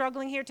am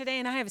struggling here today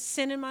and I have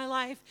sin in my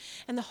life,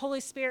 and the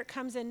Holy Spirit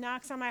comes and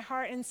knocks on my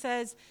heart and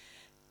says,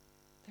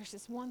 there's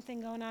this one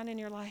thing going on in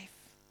your life.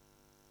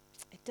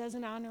 It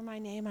doesn't honor my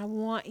name. I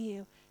want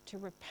you to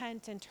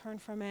repent and turn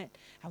from it.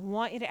 I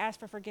want you to ask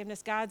for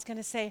forgiveness. God's going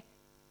to say,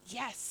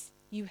 yes,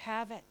 you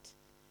have it.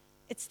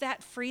 It's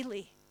that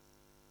freely.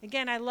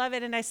 Again, I love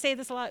it, and I say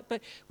this a lot,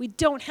 but we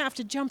don't have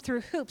to jump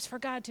through hoops for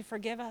God to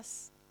forgive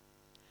us.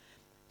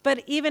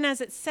 But even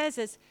as it says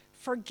is,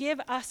 forgive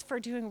us for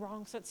doing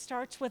wrong. So it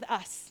starts with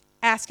us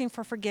asking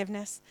for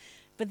forgiveness,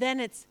 but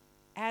then it's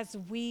as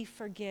we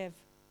forgive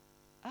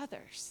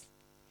others.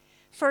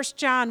 1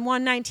 John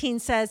 1:19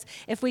 says,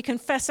 if we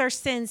confess our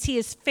sins, he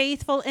is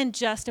faithful and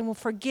just and will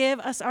forgive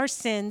us our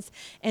sins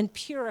and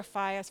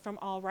purify us from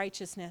all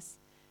righteousness.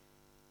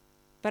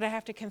 But I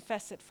have to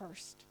confess it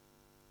first.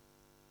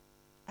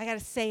 I got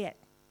to say it.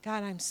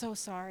 God, I'm so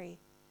sorry.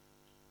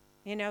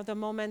 You know, the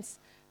moments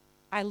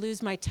I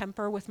lose my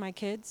temper with my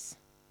kids,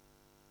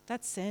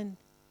 that's sin.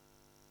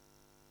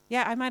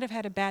 Yeah, I might have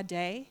had a bad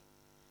day.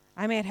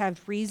 I may have had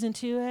reason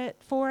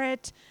for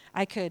it.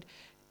 I could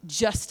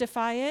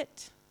justify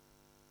it.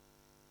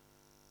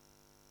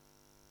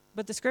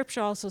 But the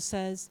scripture also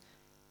says,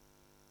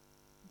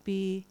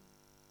 be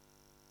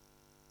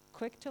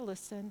quick to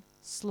listen,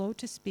 slow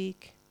to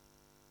speak,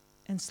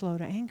 and slow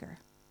to anger.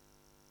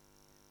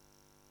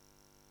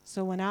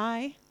 So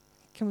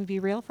can we be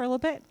real for a little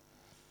bit?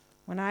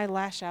 When I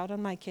lash out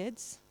on my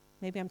kids,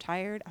 maybe I'm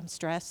tired, I'm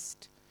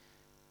stressed,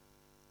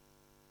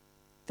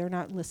 they're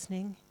not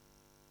listening,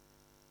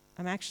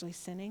 I'm actually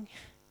sinning.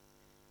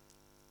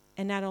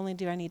 And not only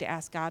do I need to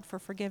ask God for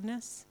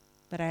forgiveness,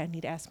 but I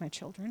need to ask my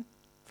children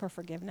for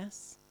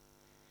forgiveness.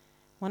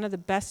 One of the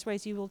best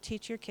ways you will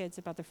teach your kids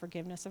about the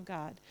forgiveness of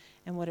God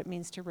and what it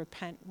means to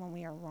repent when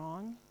we are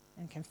wrong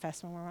and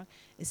confess when we're wrong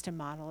is to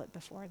model it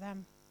before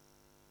them.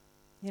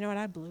 You know what?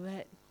 I blew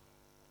it.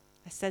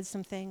 I said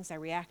some things. I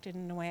reacted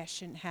in a way I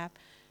shouldn't have.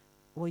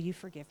 Will you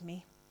forgive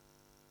me?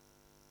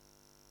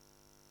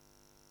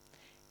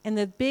 And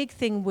the big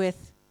thing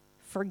with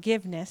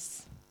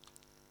forgiveness,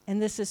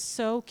 and this is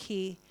so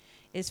key,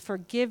 is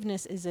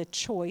forgiveness is a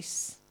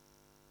choice.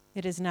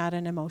 It is not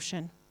an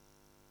emotion.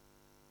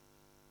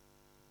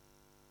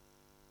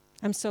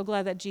 I'm so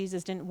glad that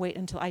Jesus didn't wait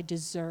until I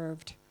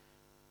deserved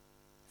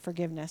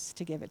forgiveness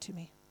to give it to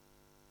me.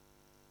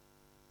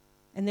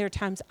 And there are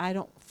times I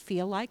don't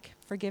feel like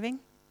forgiving,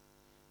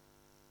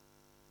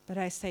 but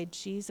I say,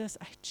 Jesus,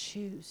 I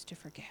choose to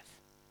forgive.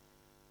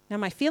 Now,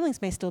 my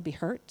feelings may still be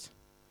hurt.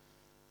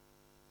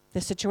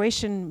 The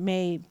situation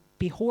may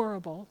be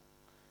horrible,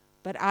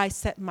 but I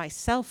set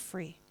myself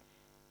free,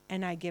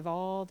 and I give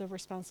all the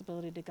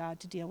responsibility to God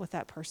to deal with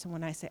that person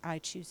when I say, I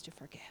choose to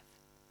forgive.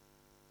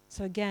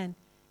 So again,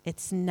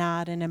 it's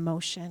not an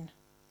emotion.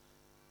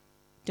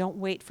 Don't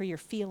wait for your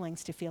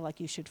feelings to feel like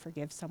you should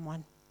forgive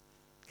someone,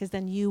 because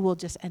then you will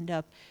just end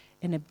up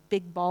in a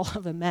big ball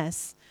of a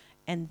mess,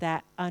 and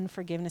that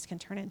unforgiveness can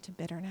turn into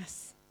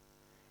bitterness.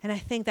 And I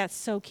think that's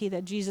so key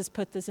that Jesus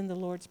put this in the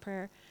Lord's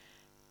Prayer.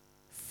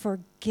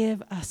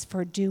 Forgive us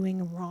for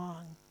doing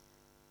wrong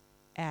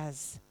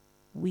as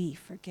we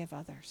forgive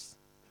others.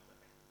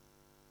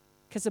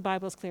 Because the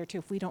Bible is clear too,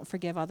 if we don't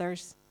forgive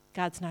others,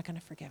 God's not going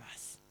to forgive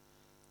us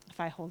if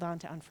I hold on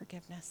to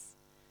unforgiveness.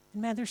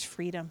 And man, there's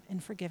freedom in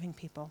forgiving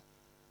people.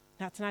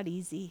 That's not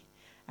easy.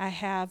 I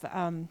have,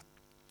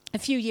 a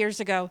few years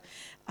ago,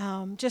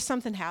 just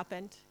something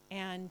happened,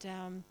 and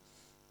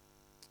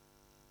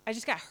I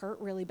just got hurt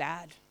really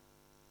bad.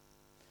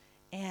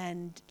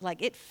 And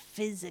like it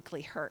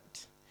physically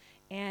hurt.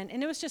 And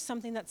it was just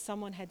something that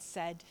someone had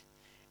said,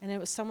 and it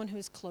was someone who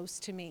was close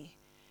to me.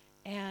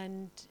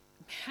 And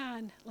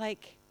man,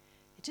 like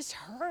it just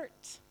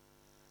hurt.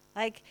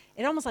 Like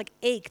it almost like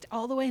ached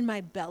all the way in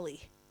my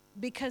belly,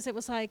 because it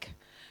was like,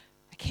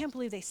 I can't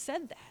believe they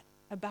said that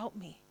about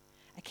me.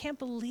 I can't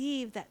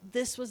believe that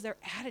this was their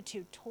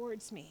attitude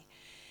towards me.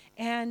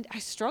 And I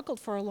struggled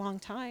for a long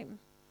time.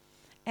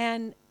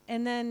 And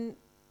then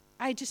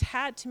I just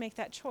had to make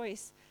that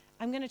choice.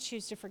 I'm going to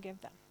choose to forgive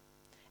them.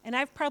 And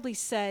I've probably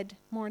said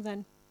more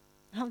than,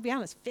 I'll be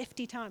honest,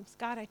 50 times,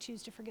 God, I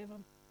choose to forgive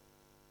them.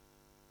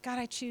 God,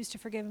 I choose to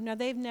forgive them. Now,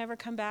 they've never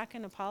come back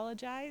and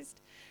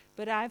apologized,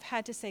 but I've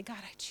had to say, God,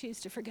 I choose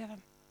to forgive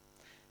them.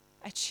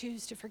 I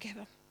choose to forgive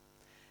them.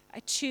 I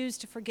choose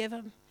to forgive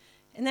them.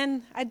 And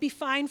then I'd be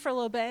fine for a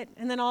little bit,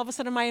 and then all of a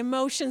sudden my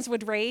emotions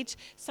would rage.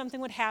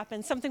 Something would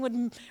happen. Something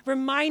would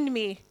remind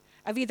me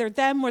of either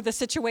them or the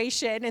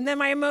situation, and then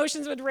my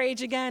emotions would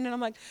rage again, and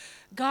I'm like,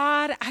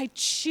 God, I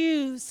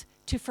choose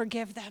to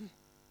forgive them.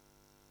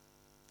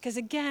 Because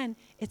again,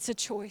 it's a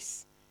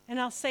choice. And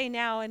I'll say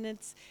now, and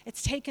it's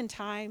taken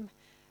time,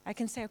 I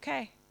can say,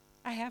 okay,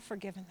 I have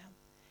forgiven them.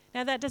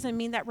 Now that doesn't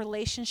mean that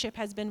relationship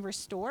has been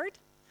restored.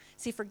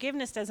 See,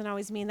 forgiveness doesn't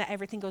always mean that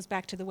everything goes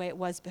back to the way it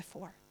was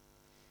before.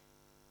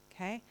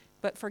 Okay?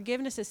 But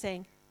forgiveness is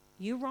saying,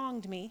 you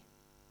wronged me.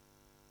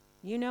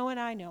 You know it,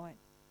 I know it.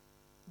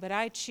 But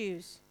I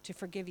choose to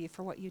forgive you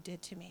for what you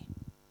did to me.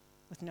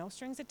 With no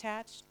strings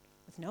attached,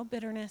 with no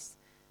bitterness,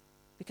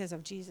 because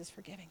of Jesus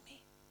forgiving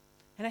me.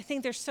 And I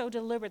think they're so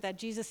deliberate that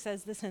Jesus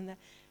says this in the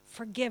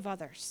forgive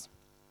others.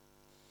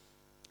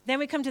 Then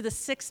we come to the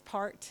sixth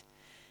part.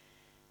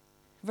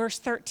 Verse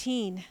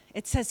 13,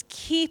 it says,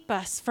 keep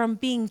us from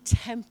being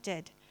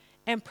tempted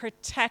and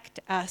protect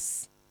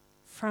us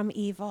from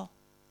evil.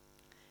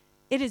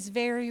 It is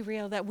very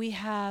real that we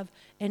have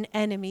an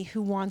enemy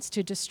who wants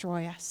to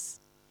destroy us.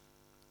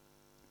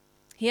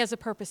 He has a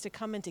purpose to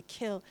come and to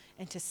kill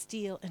and to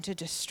steal and to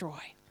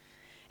destroy.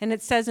 And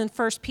it says in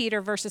 1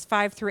 Peter verses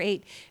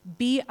 5-8,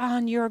 be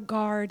on your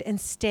guard and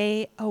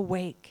stay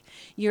awake.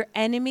 Your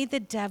enemy,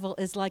 the devil,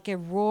 is like a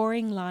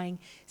roaring lion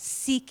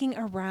seeking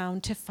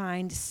around to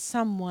find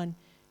someone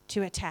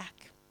to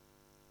attack.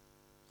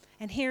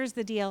 And here's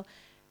the deal.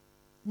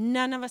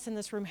 None of us in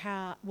this room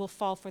will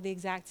fall for the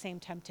exact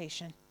same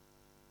temptation.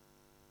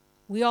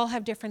 We all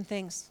have different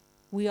things.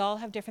 We all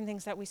have different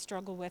things that we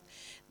struggle with,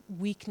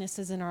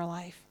 weaknesses in our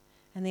life.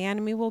 And the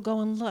enemy will go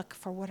and look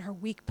for what our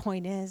weak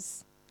point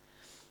is.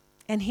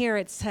 And here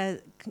it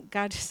says,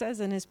 God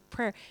says in his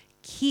prayer,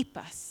 keep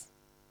us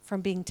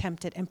from being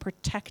tempted and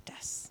protect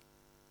us.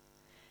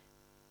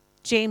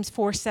 James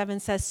 4:7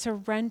 says,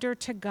 surrender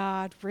to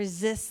God,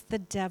 resist the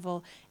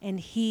devil, and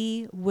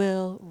he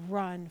will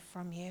run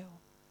from you.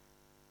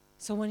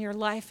 So when your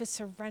life is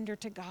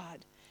surrendered to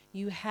God,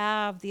 you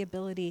have the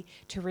ability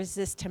to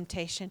resist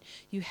temptation.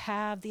 You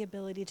have the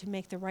ability to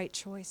make the right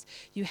choice.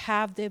 You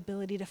have the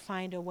ability to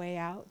find a way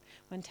out.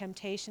 When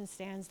temptation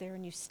stands there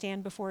and you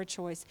stand before a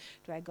choice,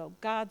 do I go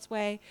God's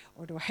way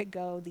or do I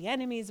go the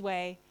enemy's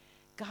way?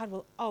 God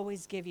will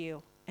always give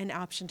you an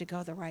option to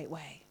go the right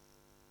way.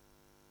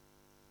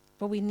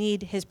 But we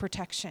need his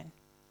protection.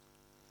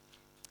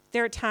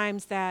 There are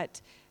times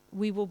that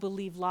we will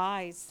believe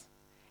lies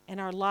and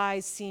our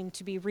lies seem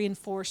to be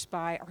reinforced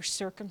by our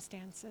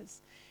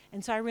circumstances.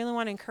 And so I really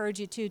want to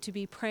encourage you too to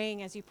be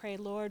praying as you pray,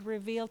 Lord,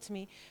 reveal to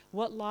me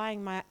what lie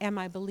am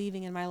I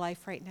believing in my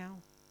life right now.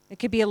 It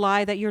could be a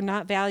lie that you're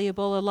not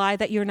valuable, a lie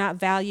that you're not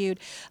valued,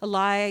 a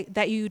lie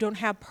that you don't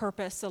have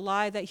purpose, a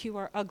lie that you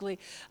are ugly,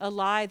 a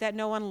lie that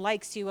no one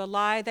likes you, a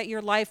lie that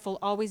your life will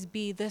always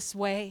be this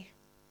way.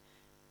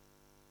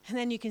 And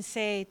then you can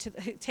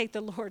take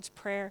the Lord's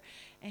Prayer,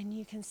 and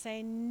you can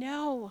say,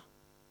 no,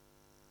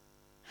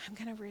 I'm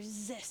going to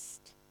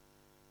resist.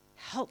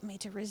 Help me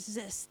to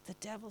resist the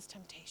devil's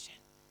temptation.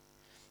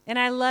 And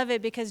I love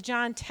it because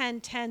John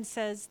 10:10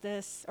 says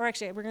this, or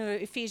actually we're going to go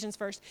to Ephesians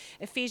first.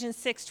 Ephesians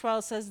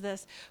 6:12 says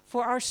this,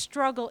 for our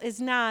struggle is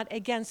not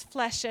against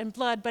flesh and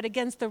blood, but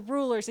against the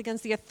rulers,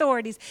 against the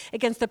authorities,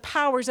 against the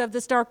powers of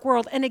this dark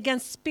world, and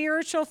against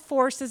spiritual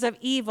forces of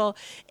evil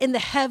in the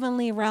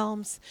heavenly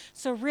realms.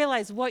 So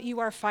realize what you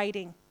are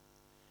fighting.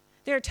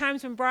 There are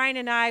times when Brian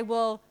and I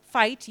will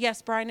fight.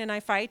 Yes, Brian and I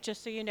fight,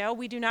 just so you know.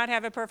 We do not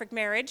have a perfect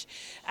marriage.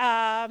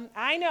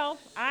 I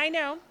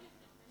know.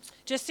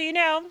 Just so you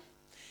know.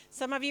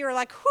 Some of you are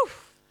like, whew,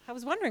 I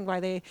was wondering why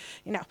they,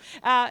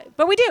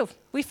 but we do.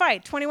 We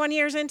fight 21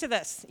 years into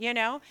this,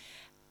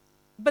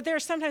 But there are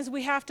sometimes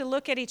we have to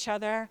look at each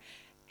other,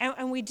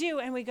 and we do,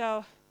 and we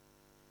go,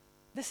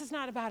 this is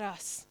not about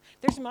us.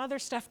 There's some other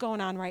stuff going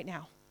on right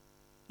now.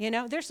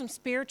 There's some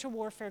spiritual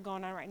warfare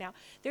going on right now.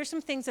 There's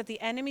some things that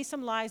the enemy,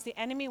 some lies the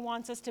enemy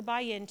wants us to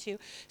buy into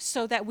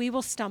so that we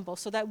will stumble,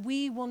 so that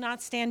we will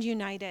not stand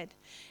united.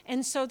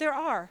 And so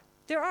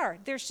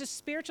there's just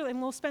spiritual, and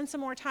we'll spend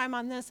some more time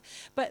on this,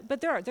 but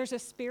there's a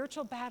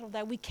spiritual battle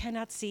that we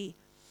cannot see.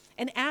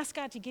 And ask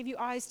God to give you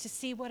eyes to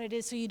see what it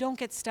is so you don't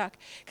get stuck.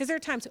 Because there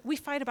are times we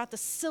fight about the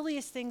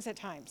silliest things at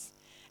times.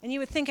 And you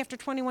would think after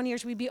 21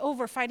 years we'd be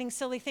over fighting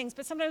silly things,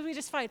 but sometimes we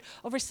just fight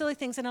over silly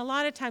things, and a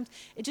lot of times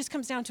it just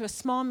comes down to a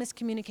small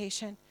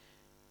miscommunication.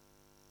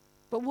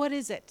 But what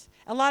is it?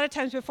 A lot of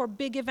times before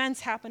big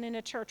events happen in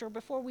a church, or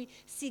before we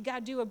see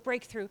God do a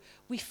breakthrough,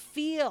 we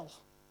feel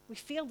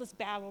this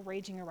battle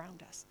raging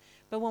around us.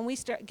 But when we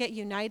get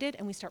united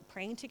and we start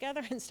praying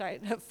together and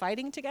start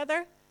fighting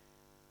together,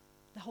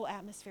 the whole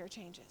atmosphere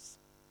changes.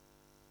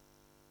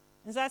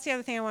 And so that's the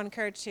other thing I want to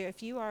encourage you.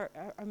 If you are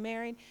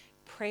married,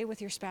 pray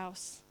with your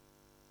spouse.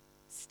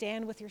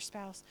 Stand with your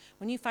spouse.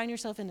 When you find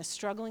yourself in a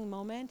struggling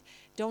moment,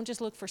 don't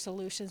just look for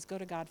solutions. Go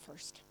to God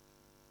first.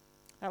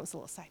 That was a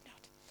little side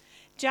note.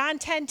 John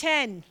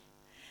 10:10.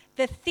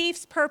 The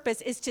thief's purpose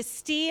is to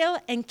steal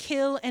and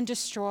kill and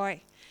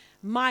destroy.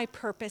 My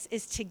purpose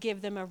is to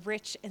give them a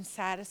rich and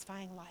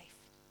satisfying life.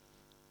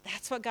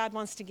 That's what God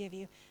wants to give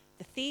you.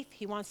 The thief,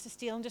 he wants to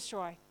steal and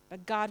destroy,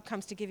 but God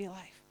comes to give you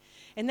life.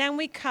 And then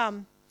we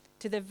come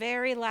to the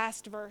very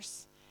last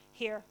verse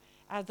here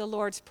of the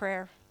Lord's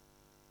Prayer.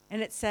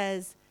 And it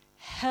says,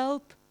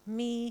 help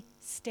me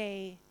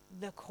stay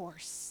the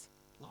course,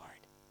 Lord.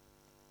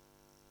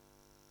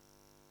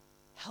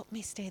 Help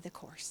me stay the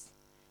course.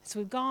 So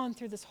we've gone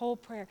through this whole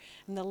prayer,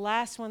 and the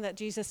last one that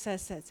Jesus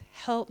says,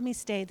 help me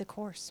stay the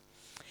course.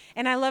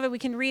 And I love it. We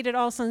can read it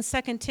also in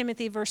 2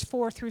 Timothy verse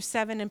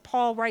 4-7. And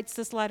Paul writes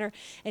this letter,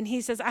 and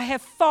he says, I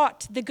have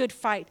fought the good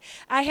fight.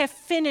 I have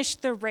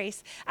finished the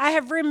race. I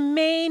have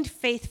remained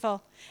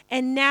faithful.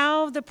 And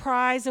now the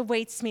prize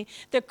awaits me,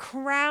 the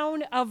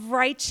crown of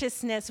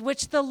righteousness,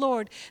 which the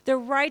Lord, the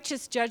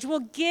righteous judge, will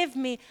give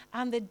me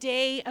on the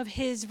day of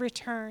his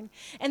return.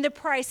 And the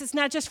price is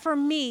not just for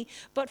me,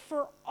 but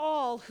for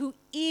all who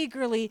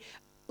eagerly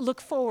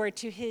look forward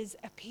to his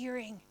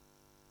appearing.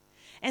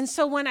 And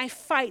so when I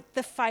fight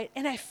the fight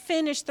and I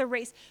finish the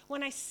race,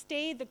 when I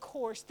stay the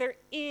course, there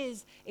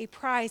is a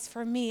prize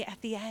for me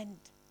at the end.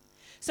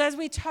 So as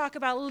we talk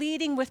about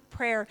leading with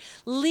prayer,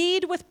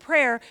 lead with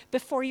prayer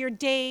before your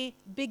day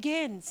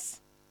begins.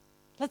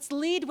 Let's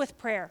lead with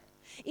prayer.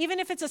 Even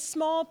if it's a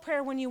small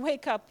prayer when you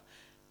wake up,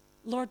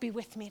 Lord, be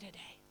with me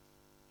today.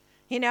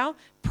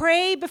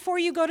 Pray before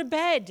you go to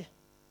bed.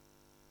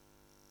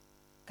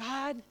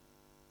 God,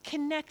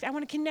 connect. I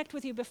want to connect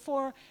with you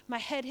before my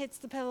head hits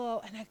the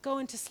pillow and I go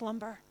into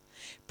slumber.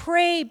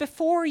 Pray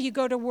before you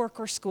go to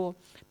work or school.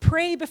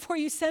 Pray before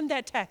you send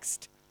that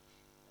text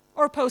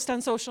or post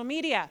on social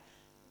media.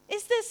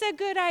 Is this a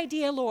good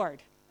idea,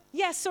 Lord?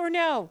 Yes or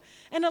no?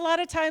 And a lot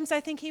of times I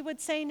think he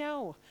would say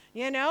no.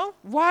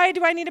 Why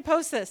do I need to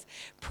post this?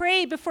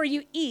 Pray before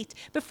you eat,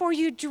 before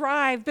you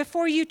drive,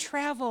 before you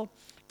travel.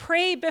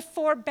 Pray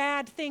before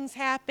bad things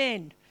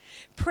happen.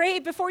 Pray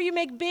before you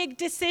make big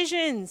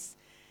decisions.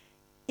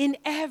 In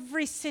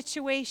every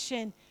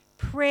situation,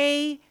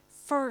 pray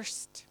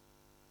first.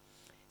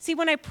 See,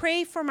 when I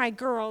pray for my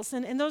girls,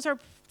 and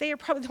they are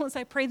probably the ones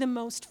I pray the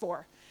most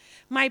for,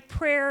 my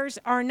prayers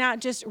are not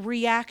just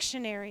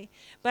reactionary,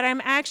 but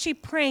I'm actually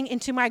praying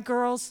into my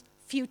girls'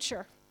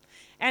 future.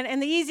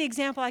 And the easy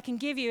example I can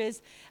give you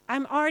is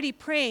I'm already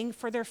praying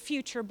for their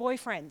future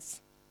boyfriends.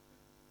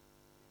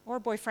 Or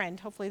boyfriend.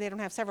 Hopefully they don't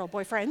have several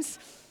boyfriends.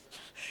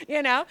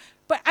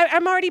 But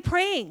I'm already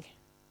praying.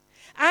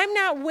 I'm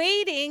not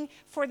waiting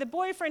for the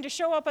boyfriend to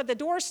show up at the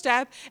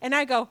doorstep and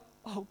I go,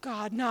 oh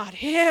God, not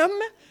him,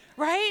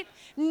 right?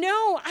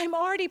 No, I'm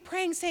already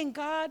praying, saying,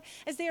 God,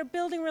 as they are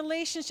building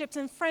relationships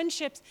and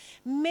friendships,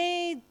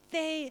 may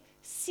they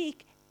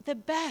seek the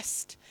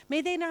best.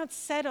 May they not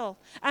settle.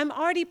 I'm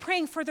already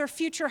praying for their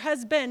future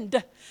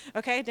husband.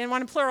 Okay, didn't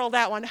want to plural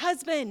that one.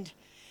 Husband.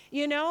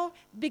 You know,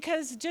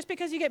 because just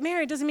because you get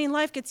married doesn't mean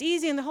life gets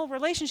easy and the whole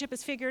relationship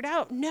is figured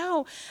out.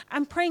 No,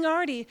 I'm praying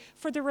already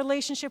for the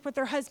relationship with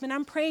their husband.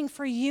 I'm praying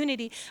for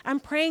unity. I'm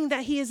praying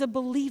that he is a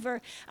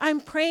believer. I'm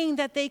praying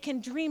that they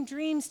can dream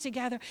dreams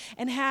together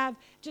and have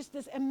just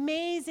this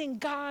amazing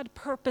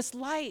God-purposed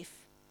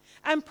life.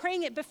 I'm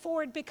praying it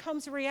before it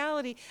becomes a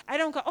reality. I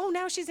don't go, oh,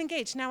 now she's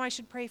engaged. Now I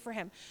should pray for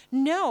him.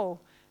 No.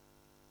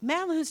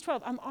 Madeline, who's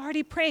 12, I'm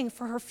already praying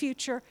for her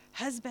future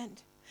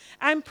husband.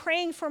 I'm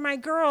praying for my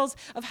girls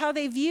of how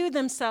they view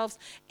themselves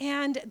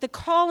and the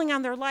calling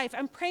on their life.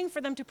 I'm praying for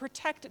them to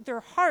protect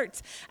their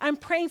hearts. I'm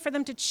praying for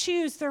them to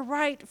choose the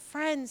right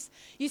friends.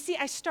 You see,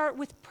 I start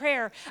with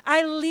prayer.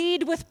 I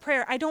lead with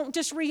prayer. I don't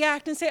just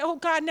react and say, oh,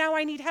 God, now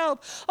I need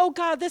help. Oh,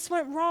 God, this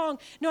went wrong.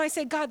 No, I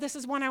say, God, this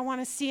is what I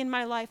want to see in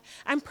my life.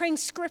 I'm praying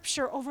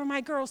scripture over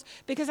my girls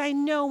because I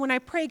know when I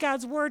pray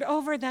God's word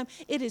over them,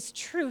 it is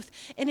truth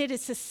and it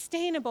is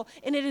sustainable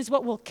and it is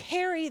what will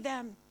carry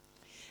them.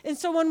 And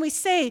so when we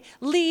say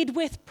lead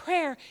with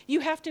prayer,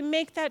 you have to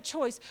make that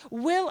choice.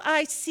 Will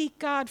I seek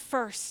God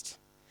first?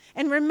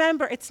 And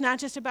remember, it's not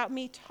just about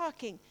me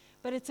talking,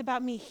 but it's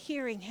about me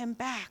hearing him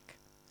back.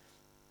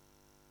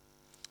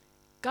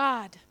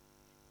 God,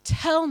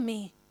 tell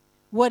me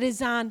what is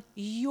on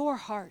your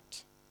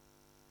heart.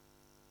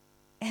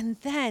 And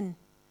then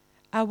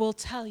I will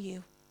tell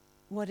you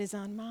what is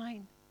on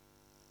mine.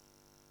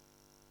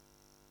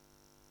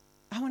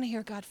 I want to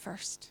hear God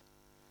first.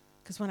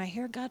 Because when I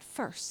hear God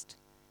first,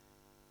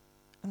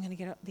 I'm going to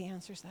get the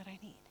answers that I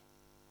need.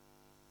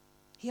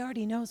 He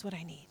already knows what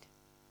I need.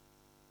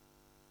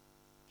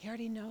 He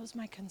already knows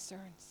my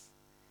concerns.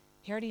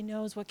 He already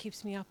knows what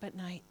keeps me up at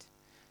night.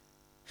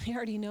 He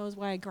already knows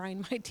why I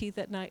grind my teeth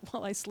at night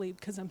while I sleep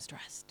because I'm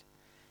stressed.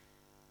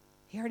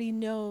 He already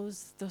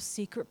knows those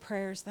secret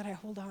prayers that I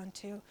hold on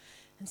to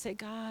and say,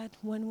 God,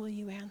 when will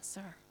you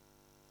answer?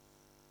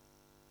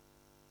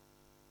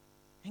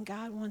 And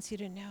God wants you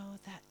to know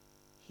that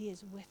he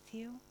is with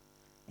you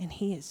and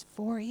he is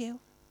for you.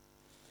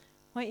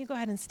 Why don't you go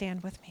ahead and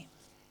stand with me?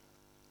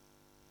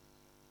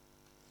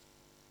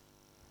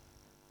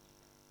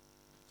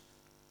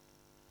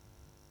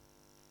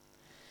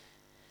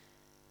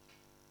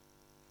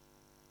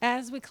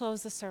 As we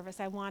close the service,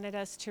 I wanted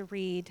us to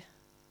read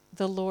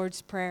the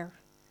Lord's Prayer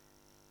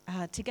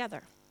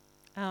together.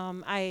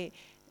 I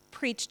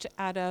preached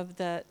out of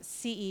the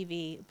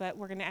CEV, but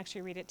we're going to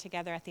actually read it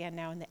together at the end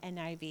now in the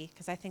NIV,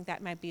 because I think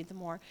that might be the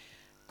more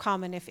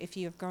common if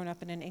you have grown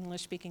up in an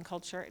English-speaking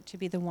culture to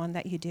be the one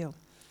that you do.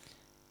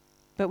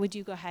 But would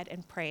you go ahead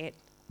and pray it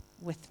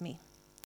with me?